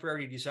make a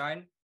temporary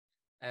design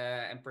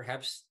and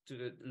perhaps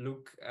to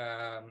look,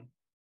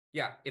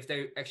 if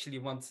they actually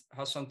want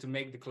Hassan to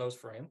make the clothes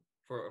for him,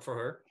 for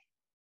her.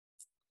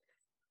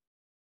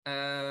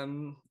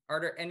 Are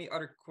there any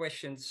other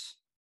questions?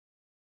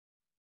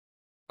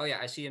 Oh yeah,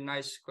 I see a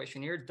nice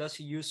question here. Does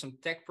he use some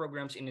tech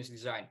programs in his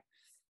design?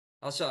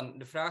 Hassan,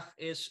 de vraag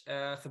is,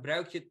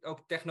 gebruik je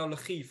ook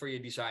technologie voor je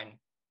design?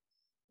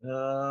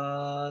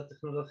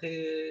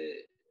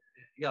 Technologie,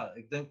 ja,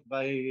 ik denk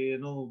bij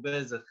nu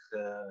bezig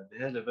de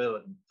hele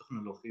wereld met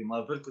technologie,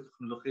 maar welke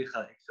technologie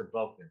ga ik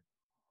gebruiken?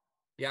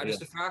 Ja, dus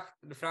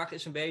de vraag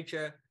is een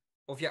beetje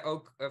of jij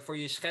ook voor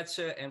je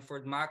schetsen en voor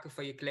het maken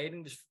van je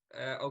kleding, dus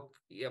ook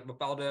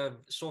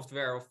bepaalde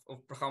software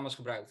of programma's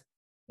gebruikt.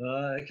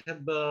 Ik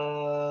heb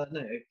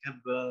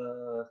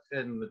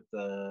geen met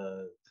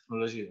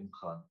technologie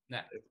omgaan.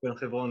 Nee. Ik ben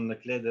gewoon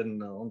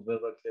kleden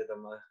ontwerpen,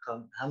 kleden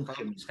maken,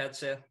 handgemaakt.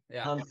 Schetsen,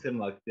 ja.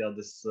 Handgemaakt, ja.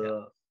 Dus,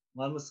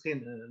 maar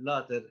misschien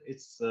later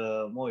iets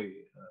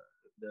mooi.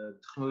 De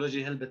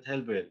technologie helpt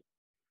heel veel.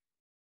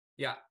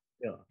 Yeah.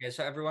 Okay,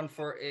 so everyone,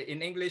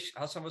 in English,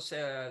 Hassan was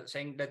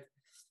saying that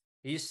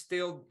he's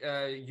still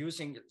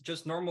using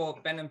just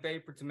normal pen and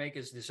paper to make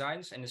his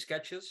designs and his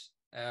sketches.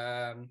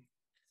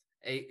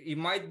 He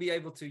might be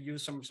able to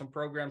use some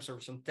programs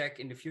or some tech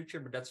in the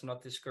future, but that's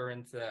not his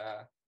current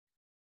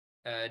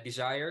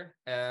desire,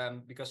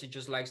 because he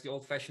just likes the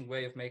old-fashioned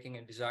way of making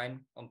a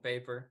design on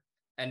paper,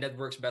 and that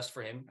works best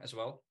for him as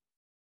well.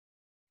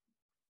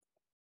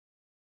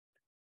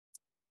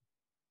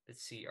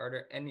 Let's see, are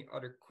there any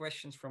other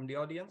questions from the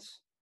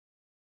audience?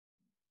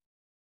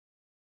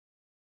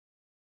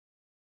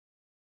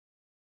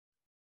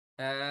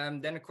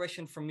 Then a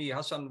question from me,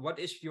 Hassan, what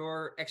is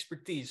your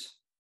expertise?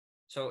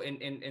 So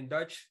in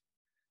Dutch,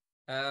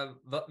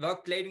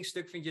 welk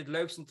kledingstuk vind je het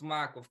leukst om te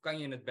maken of kan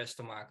je het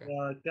beste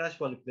maken?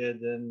 Casual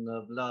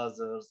kleding,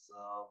 blazers,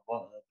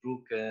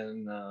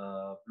 broeken,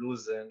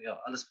 blousen, ja,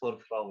 alles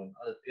voor vrouwen.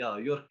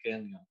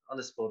 Jurken, ja,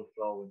 alles voor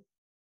vrouwen.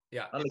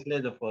 Ja. Alle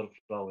kleding voor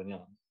vrouwen,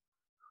 ja.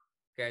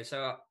 Okay,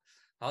 so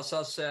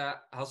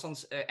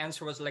Hassan's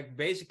answer was like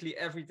basically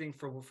everything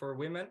for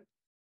women.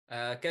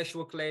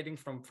 Casual clothing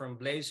from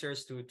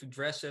blazers to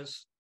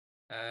dresses,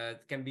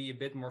 It can be a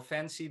bit more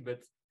fancy,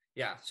 but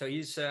yeah, so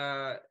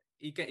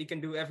he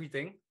can do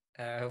everything,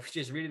 which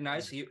is really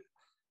nice. He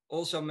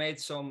also made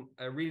some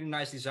really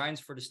nice designs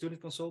for the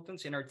student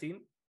consultants in our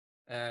team,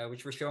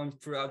 which were shown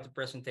throughout the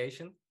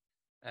presentation.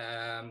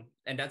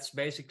 And that's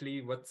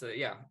basically what,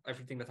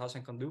 everything that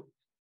Hassan can do.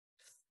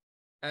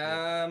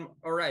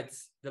 All right,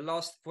 the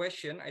last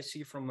question I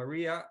see from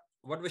Maria.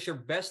 What was your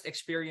best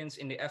experience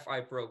in the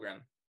FI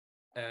program?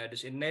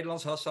 Dus in het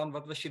Nederlands, Hassan,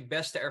 wat was je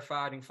beste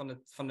ervaring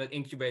van het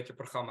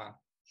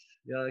incubator-programma?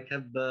 Ja, ik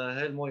heb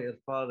heel mooie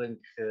ervaring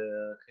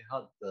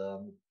gehad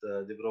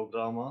met die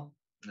programma.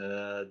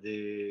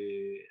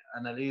 Die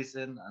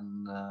analyse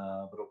en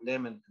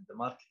problemen in de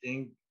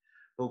marketing.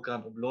 Hoe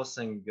kan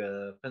oplossing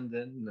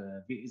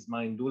vinden? Wie is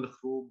mijn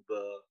doelgroep?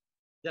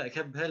 Ja, ik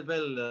heb heel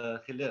veel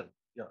geleerd.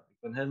 Ja, ik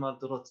ben helemaal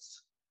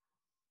trots.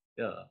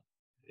 Ja,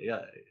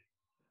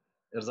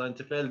 er zijn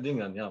te veel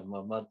dingen, ja,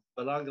 maar het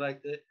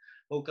belangrijkste,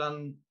 hoe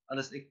kan,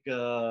 als ik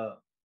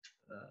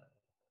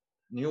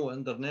nieuw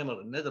ondernemer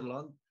in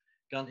Nederland,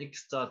 kan ik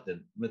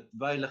starten met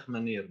weinig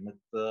manier, met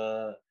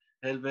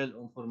heel veel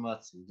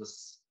informatie.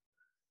 Dus,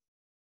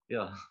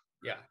 ja.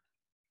 Yeah,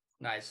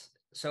 nice.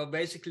 So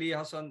basically,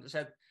 Hassan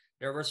said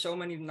there were so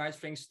many nice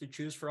things to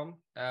choose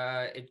from.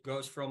 It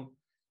goes from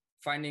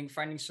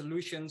finding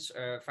solutions,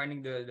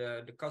 finding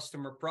the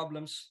customer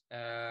problems,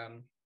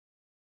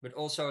 but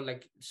also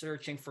like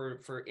searching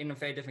for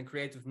innovative and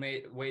creative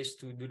ways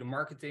to do the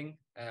marketing.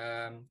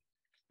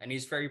 And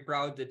he's very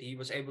proud that he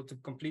was able to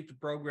complete the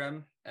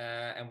program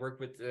and work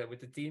with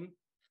the team.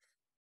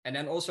 And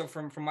then also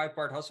from my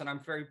part, Hassan, I'm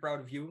very proud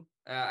of you.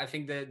 I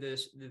think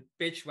the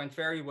pitch went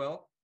very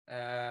well.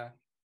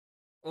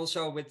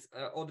 Also with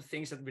all the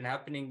things that have been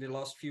happening the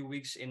last few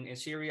weeks in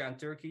Syria and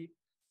Turkey,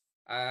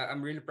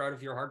 I'm really proud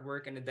of your hard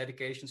work and the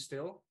dedication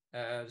still.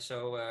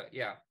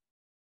 Yeah,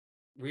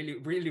 really,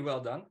 really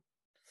well done.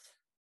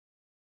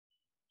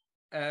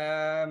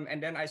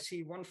 And then I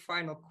see one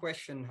final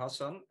question,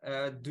 Hassan.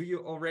 Do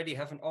you already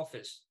have an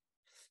office?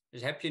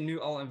 Dus heb je nu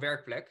al een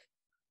werkplek?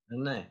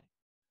 Nee.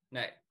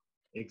 Nee.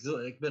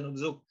 Ik ben op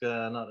zoek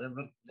naar een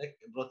werkplek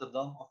in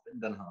Rotterdam of in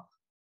Den Haag.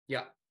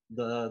 Ja.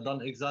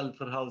 Dan ik zal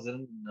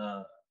verhuizen,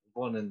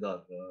 wonen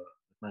daar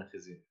met mijn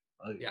gezin.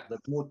 Ja.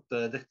 Dat moet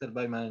dichter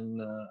bij mijn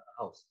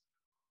huis.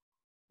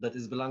 Dat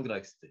is het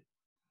belangrijkste.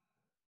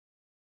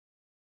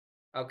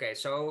 Okay,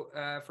 so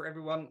for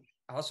everyone,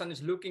 Hassan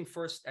is looking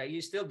for,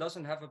 he still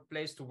doesn't have a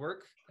place to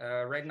work.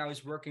 Right now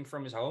he's working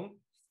from his home.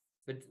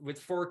 But with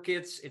 4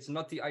 kids, it's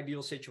not the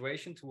ideal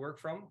situation to work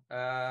from.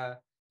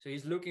 So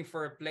he's looking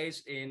for a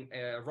place in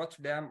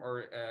Rotterdam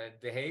or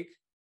The Hague.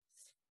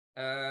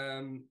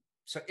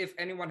 So if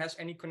anyone has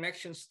any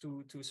connections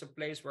to some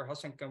place where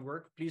Hassan can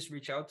work, please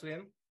reach out to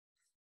him.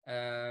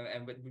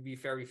 And it would be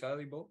very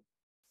valuable.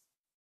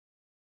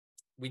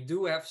 We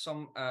do have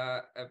some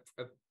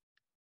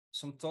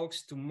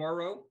talks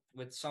tomorrow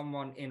with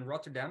someone in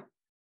Rotterdam.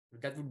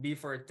 That would be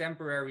for a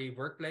temporary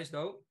workplace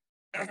though.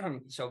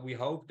 So we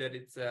hope that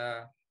it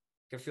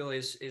can fill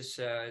his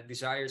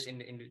desires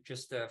in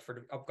just for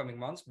the upcoming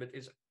months. But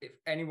if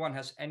anyone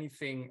has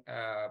anything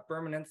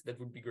permanent, that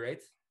would be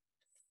great.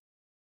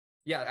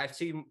 Yeah, I've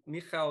seen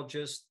Michael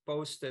just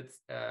posted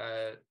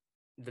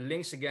the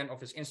links again of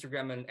his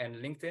Instagram and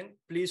LinkedIn.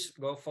 Please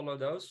go follow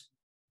those.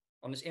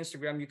 On his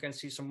Instagram, you can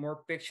see some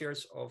more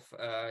pictures of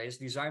his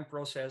design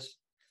process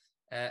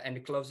and the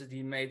clothes that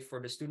he made for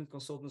the student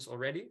consultants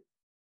already.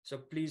 So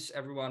please,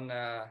 everyone,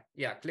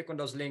 click on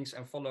those links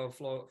and follow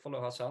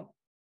Hassan.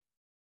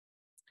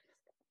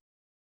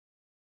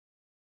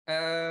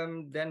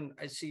 Then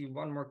I see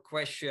one more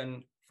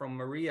question from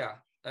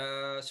Maria.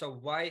 So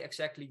why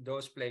exactly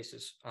those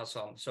places,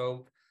 Hassan?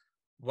 So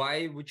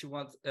why would you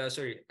want,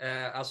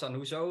 Hassan,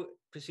 hoezo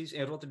precies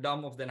in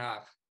Rotterdam of Den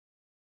Haag?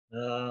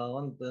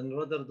 Want in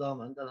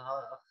Rotterdam en Den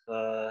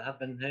Haag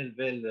hebben heel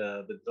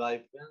veel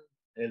bedrijven,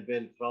 heel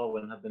veel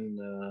vrouwen hebben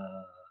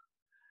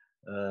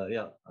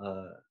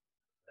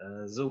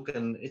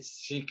zoeken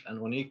iets chic en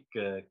uniek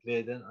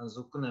kleden en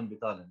zo kunnen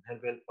betalen. Heel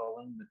veel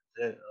vrouwen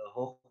met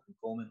hoog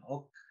inkomen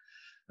ook.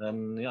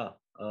 En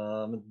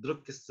met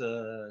drukke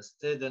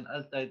steden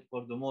altijd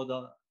voor de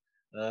mode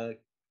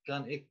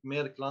kan ik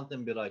meer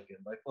klanten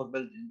bereiken.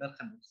 Bijvoorbeeld in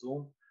Bergen op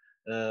Zoom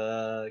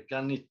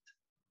kan niet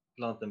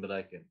klanten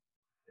bereiken.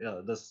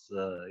 Ja, dus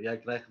jij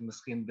krijgt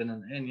misschien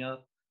binnen 1 jaar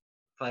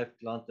 5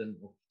 klanten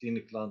of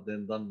 10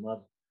 klanten dan, maar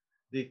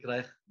die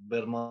krijgt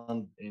per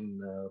maand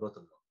in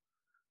Rotterdam.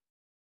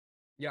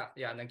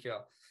 Yeah,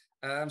 dankjewel.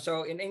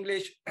 So in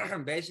English,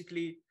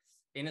 basically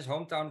in his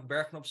hometown of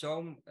Bergen op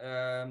Zoom,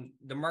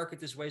 the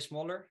market is way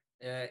smaller.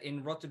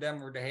 In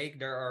Rotterdam or The Hague,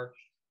 there are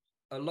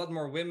a lot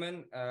more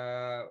women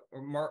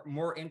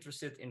more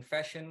interested in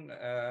fashion,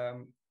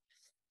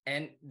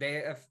 and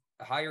they have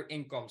higher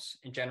incomes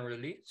in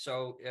generally.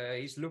 So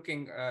he's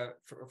looking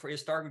for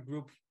his target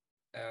group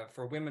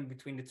for women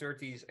between the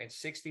 30s and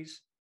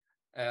 60s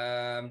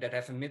that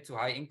have a mid to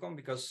high income,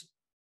 because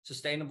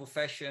sustainable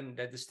fashion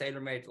that is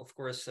tailor-made, of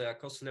course,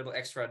 costs a little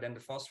extra than the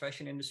fast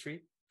fashion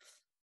industry.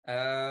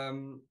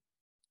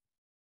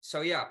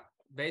 So yeah,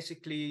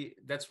 basically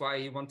that's why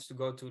he wants to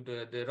go to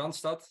the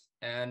Randstad,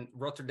 and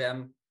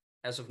Rotterdam,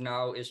 as of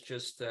now, is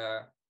just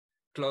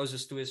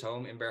closest to his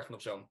home in Bergen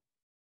op Zoom.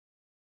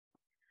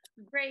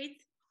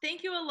 Great.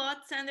 Thank you a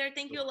lot, Sander.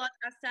 Thank you a lot,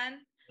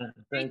 Hassan.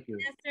 Thank you.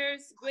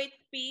 Answers, great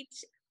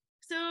speech.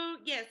 So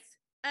yes,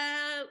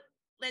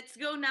 let's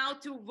go now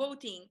to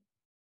voting.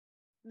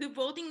 The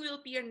voting will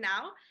appear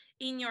now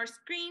in your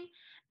screen.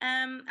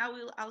 I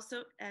will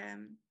also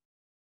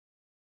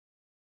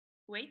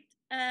wait.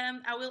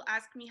 I will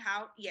ask me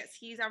how. Yes,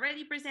 he's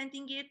already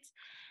presenting it,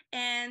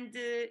 and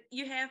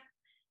you have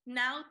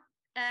now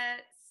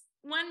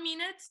 1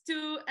 minute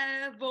to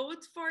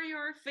vote for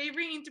your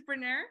favorite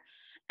entrepreneur.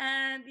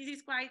 And this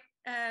is quite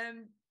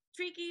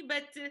tricky,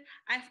 but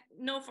I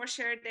know for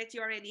sure that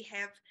you already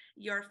have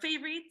your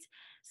favorite.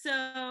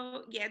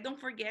 So yeah, don't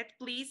forget,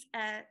 please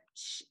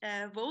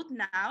vote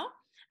now.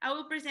 I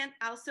will present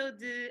also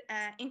the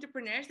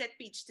entrepreneurs that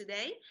pitched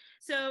today.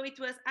 So it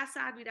was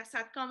Assad with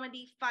Assad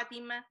Comedy,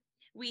 Fatima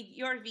with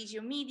Your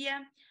Visio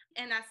Media,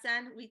 and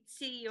Hassan with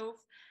CEO of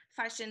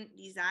Fashion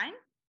Design.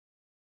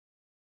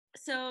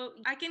 So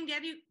I can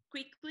get you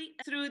quickly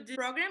through the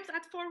programs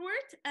at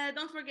Forward.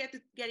 Don't forget to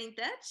get in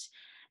touch.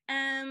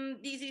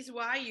 This is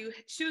why you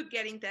should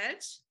get in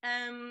touch.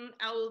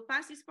 I will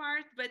pass this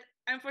part, but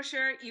I'm for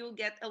sure you'll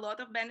get a lot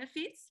of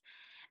benefits.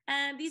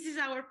 This is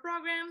our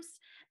programs,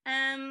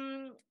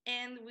 and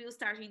we'll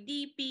start with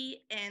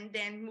DP and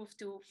then move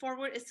to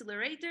Forward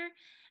Accelerator.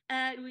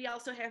 We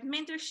also have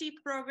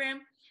mentorship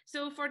program.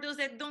 So for those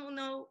that don't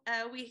know,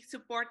 we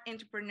support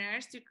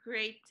entrepreneurs to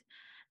create,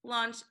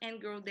 launch,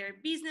 and grow their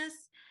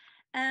business.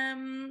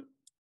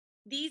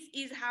 This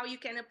is how you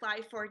can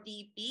apply for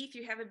DP if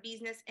you have a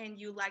business and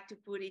you like to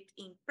put it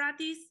in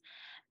practice.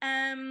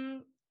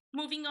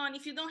 Moving on,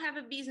 if you don't have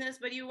a business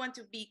but you want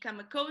to become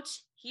a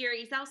coach, here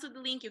is also the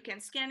link. You can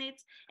scan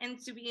it and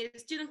to be a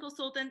student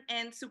consultant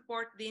and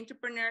support the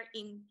entrepreneur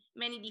in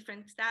many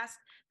different tasks.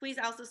 Please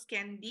also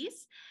scan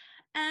this.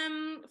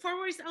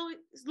 Forward is always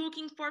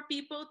looking for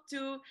people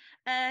to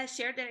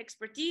share their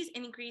expertise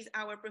and increase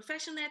our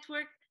professional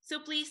network. So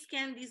please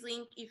scan this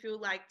link if you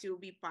would like to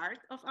be part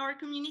of our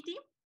community.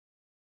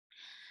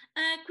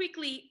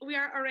 Quickly, we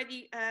are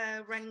already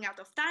running out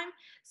of time.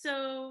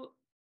 So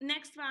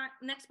next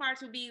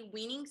part will be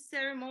winning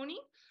ceremony.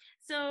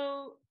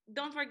 So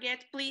don't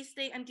forget, please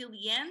stay until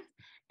the end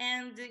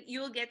and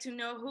you'll get to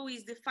know who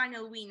is the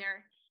final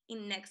winner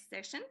in next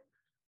session.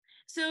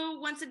 So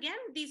once again,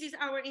 this is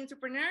our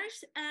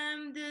entrepreneurs,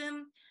 and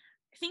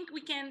I think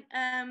we can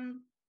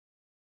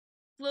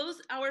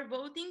close our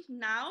voting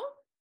now.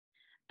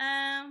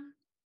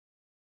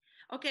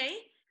 Okay,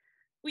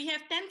 we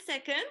have 10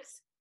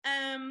 seconds.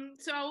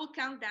 So I will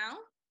count down.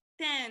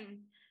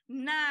 10,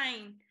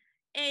 9,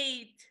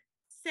 8,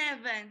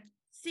 7,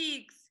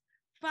 6,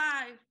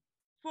 5,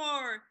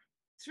 4,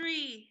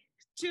 3,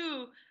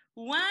 2,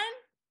 1.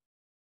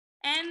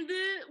 And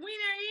the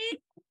winner is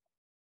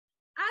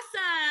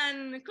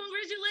Hassan.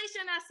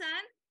 Congratulations,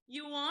 Hassan.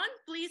 You won.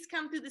 Please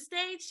come to the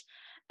stage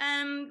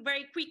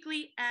very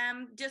quickly,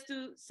 just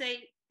to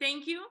say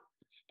thank you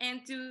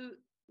and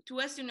to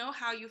us to know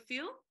how you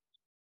feel.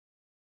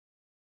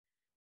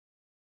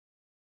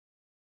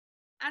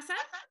 Hassan?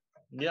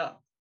 Yeah.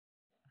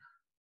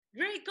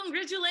 Great,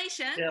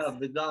 congratulations. Ja,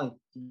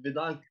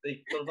 bedankt.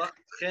 Ik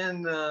verwacht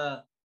geen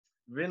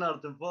winnaar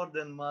te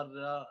worden, maar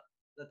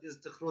dat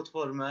is te groot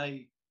voor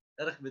mij.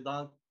 Erg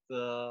bedankt.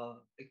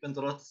 Ik ben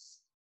trots.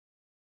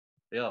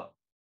 Ja,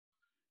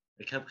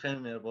 ik heb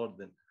geen meer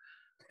woorden.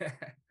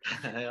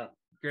 Ja.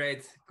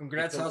 Great,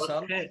 congrats,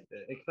 Hassan.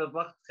 Ik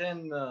verwacht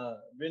geen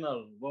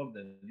winnaar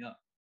worden.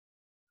 Ja.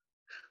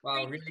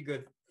 Wow, really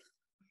good.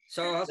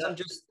 So Hassan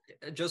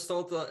just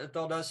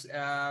told us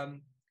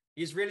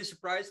he's really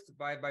surprised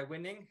by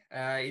winning.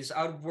 He's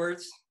out of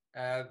words,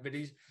 but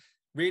he's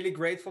really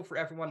grateful for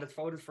everyone that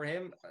voted for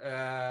him.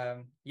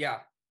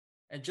 Yeah,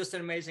 and just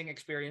an amazing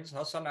experience.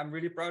 Hassan, I'm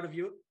really proud of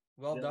you.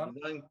 Well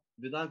done.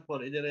 Bedankt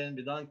voor iedereen.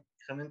 Bedankt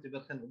gemeente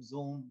Bergen op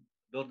Zoom.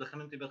 Door de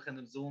gemeente Bergen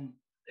op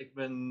Zoom. Ik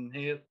ben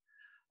hier.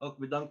 Ook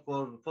bedankt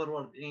voor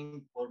Forward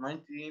Inc., voor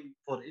mijn team,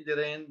 voor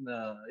iedereen.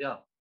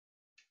 Ja,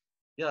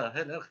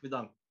 heel erg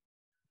bedankt.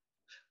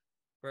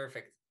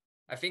 Perfect.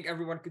 I think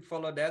everyone could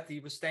follow that.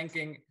 He was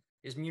thanking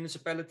his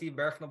municipality,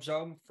 Bergen op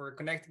Zoom, for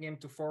connecting him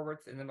to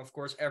Forward. And then, of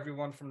course,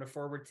 everyone from the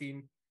Forward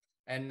team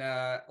and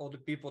all the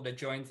people that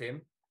joined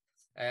him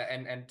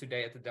and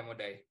today at the demo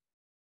day.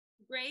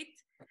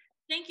 Great.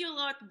 Thank you a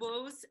lot,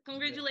 both.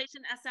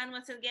 Congratulations, Hassan,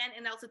 once again,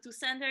 and also to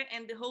Sander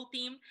and the whole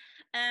team.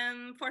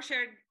 For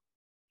sure,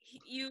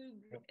 you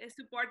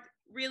support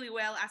really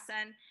well,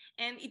 Hassan,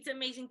 and it's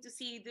amazing to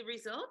see the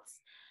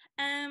results.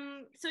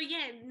 So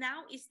yeah,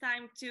 now it's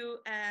time to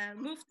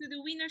move to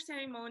the winner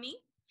ceremony.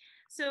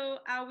 So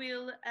I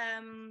will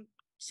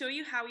show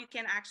you how you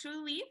can actually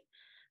leave.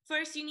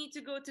 First, you need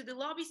to go to the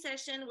lobby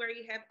session where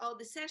you have all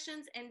the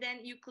sessions, and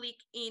then you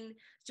click in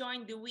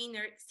join the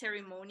winner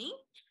ceremony.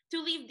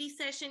 To leave this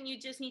session, you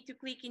just need to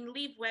click in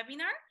leave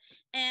webinar,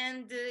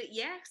 and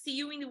yeah, see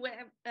you in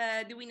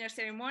the winner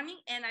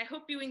ceremony. And I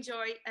hope you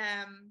enjoy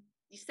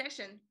this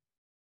session.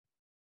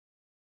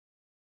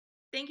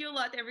 Thank you a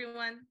lot,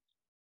 everyone.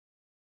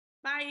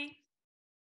 Bye.